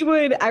flight.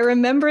 I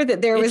remember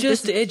that there was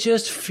it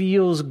just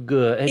feels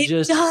good. It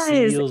just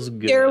feels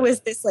good. There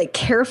was this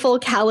careful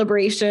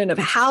calibration of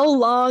how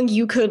long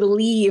you could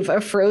leave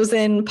a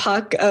frozen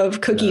puck of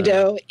cookie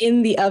dough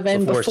in the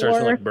oven before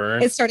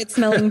it started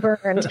smelling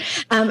burned.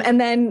 And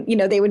then,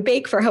 they would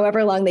bake for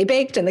however long they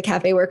baked, and the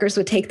cafe workers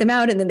would take them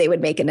out, and then they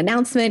would make an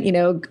announcement,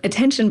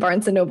 attention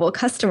Barnes & Noble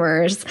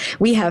customers,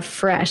 we have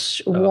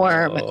fresh,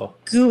 warm,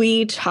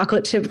 gooey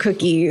chocolate chip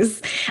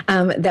cookies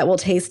that will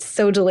taste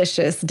so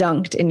delicious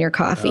dunked in your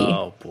coffee.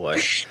 Oh, boy.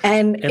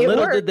 And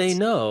little did they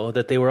know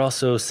that they were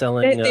also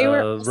selling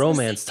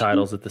romance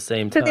titles at the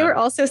same time. That they were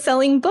also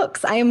selling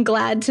books. I am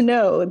glad to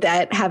know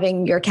that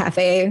having your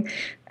cafe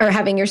or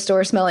having your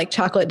store smell like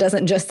chocolate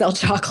doesn't just sell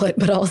chocolate,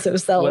 but also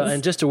sells. Well,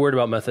 and just a word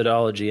about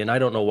methodology, and I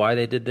don't know why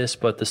they did this,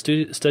 but the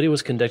study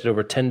was conducted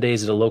over 10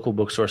 days at a local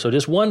bookstore. So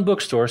just one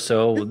bookstore,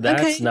 so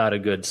that's not a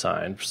good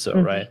sign. So,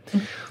 right?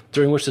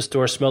 During which the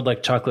store smelled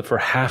like chocolate for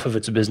half of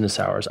its business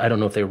hours. I don't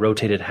know if they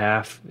rotated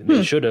half.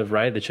 They should have,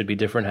 right? They should be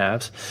different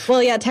halves.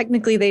 Well, yeah,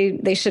 technically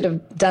they should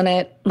have done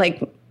it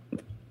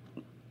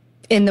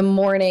in the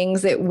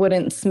mornings. It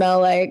wouldn't smell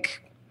like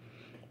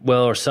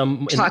or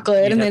some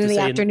chocolate, and then in the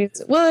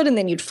afternoons it would, and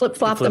then you'd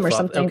flip-flop them or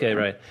something. Okay,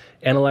 right.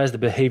 Analyze the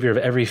behavior of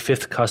every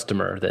 5th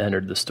customer that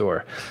entered the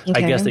store.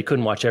 Okay. I guess they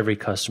couldn't watch every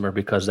customer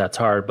because that's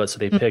hard, but so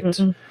they picked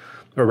a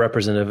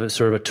representative,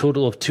 sort of a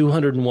total of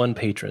 201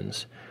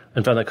 patrons,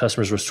 and found that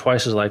customers were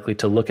twice as likely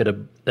to look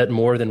at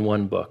more than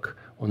one book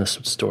when the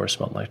store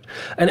smelled like.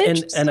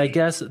 And I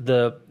guess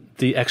the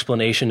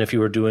explanation, if you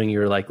were doing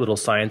your little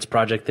science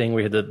project thing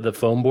where you had the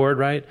foam board,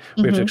 right?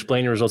 Where you have to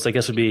explain your results, I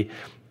guess would be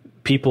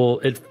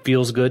it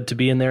feels good to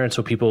be in there, and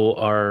so people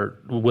are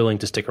willing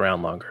to stick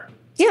around longer.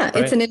 Yeah,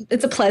 right?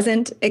 It's a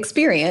pleasant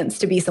experience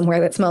to be somewhere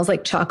that smells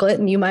like chocolate,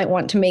 and you might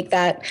want to make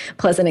that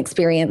pleasant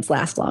experience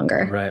last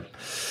longer. Right.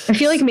 I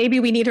feel like maybe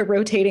we need a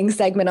rotating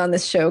segment on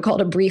this show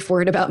called A Brief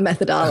Word About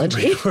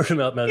Methodology. A brief word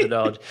about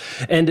methodology.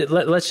 And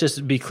let's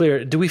just be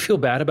clear. Do we feel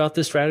bad about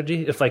this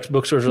strategy? If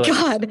bookstores are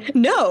God,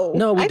 no.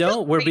 No, we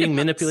don't. We're being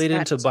manipulated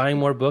into buying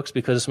more books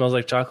because it smells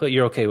like chocolate.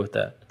 You're okay with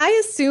that? I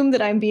assume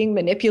that I'm being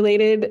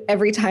manipulated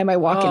every time I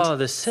walk into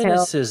the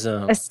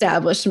cynicism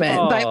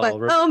establishment. By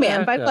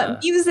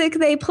what music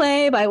they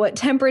play, by what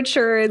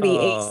temperature the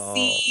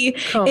AC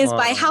is,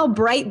 by how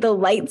bright the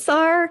lights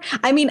are.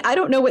 I mean, I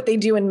don't know what they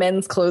do in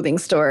men's clothing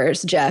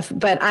stores, Jeff,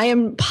 but I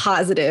am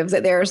positive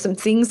that there are some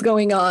things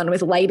going on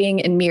with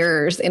lighting and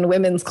mirrors in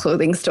women's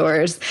clothing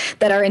stores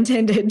that are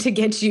intended to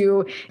get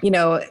you,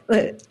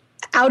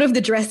 out of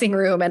the dressing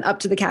room and up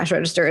to the cash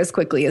register as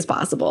quickly as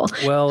possible.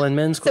 Well, in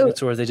men's clothing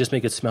stores, they just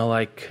make it smell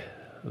like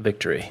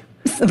victory.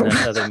 That's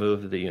how they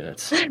move the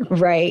units.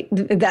 Right.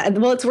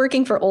 It's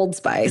working for Old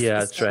Spice. Yeah,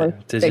 that's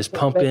right. They just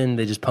pump in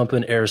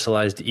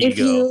aerosolized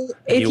ego.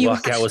 And you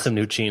walk out with some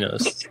new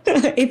chinos.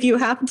 If you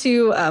have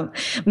to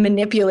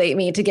manipulate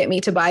me to get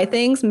me to buy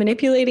things,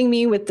 manipulating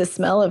me with the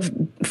smell of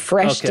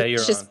fresh,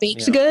 delicious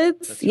baked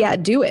goods,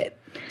 do it.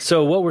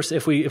 So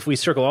if we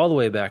circle all the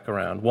way back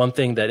around, one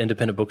thing that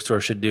independent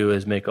bookstores should do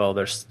is make all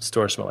their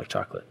stores smell like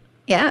chocolate.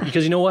 Yeah.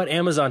 Because you know what?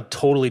 Amazon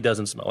totally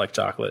doesn't smell like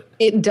chocolate.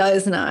 It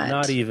does not.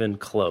 Not even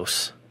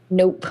close.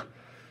 Nope.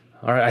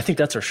 All right. I think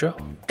that's our show.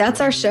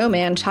 That's our show,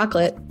 man.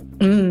 Chocolate.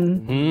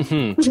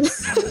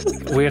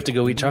 Mm-hmm. We have to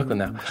go eat chocolate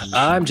now.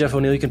 I'm Jeff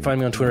O'Neill. You can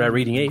find me on Twitter at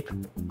Reading Ape.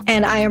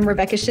 And I am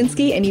Rebecca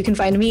Schinsky, and you can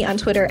find me on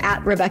Twitter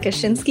at Rebecca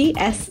Schinsky,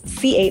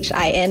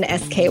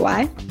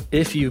 SCHINSKY.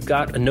 If you've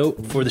got a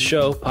note for the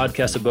show,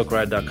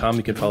 podcast@bookriot.com.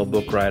 You can follow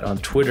Book Riot on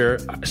Twitter.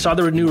 I saw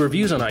there were new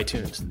reviews on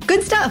iTunes.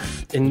 Good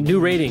stuff. And new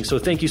ratings, so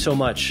thank you so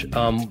much.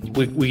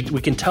 We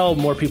can tell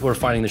more people are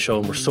finding the show,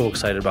 and we're so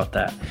excited about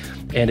that.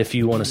 And if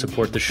you want to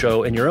support the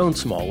show in your own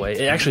small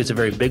way, actually it's a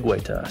very big way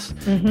to us,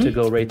 to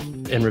go rate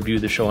and review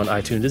the show on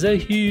iTunes is a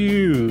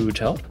huge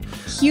help.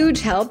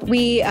 Huge help.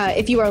 We,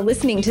 if you are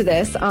listening to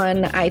this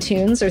on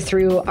iTunes or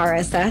through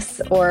RSS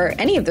or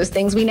any of those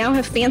things, we now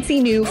have fancy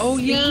new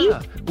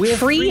we have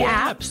free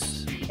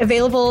apps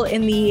available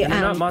in the. They're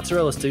not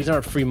mozzarella sticks. These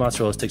aren't free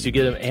mozzarella sticks. You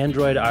get them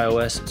Android,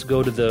 iOS. So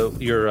go to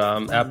your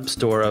app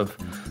store of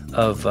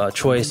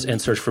choice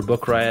and search for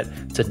Book Riot.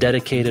 It's a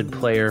dedicated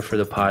player for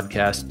the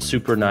podcast.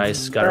 Super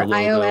nice. Got our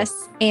logo. iOS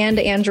and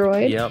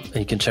Android. Yep. And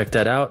you can check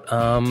that out.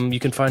 You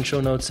can find show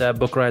notes at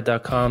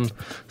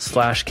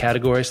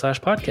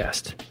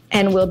bookriot.com/category/podcast.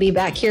 And we'll be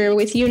back here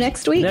with you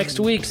next week.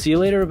 See you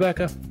later,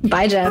 Rebecca.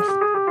 Bye, Jeff.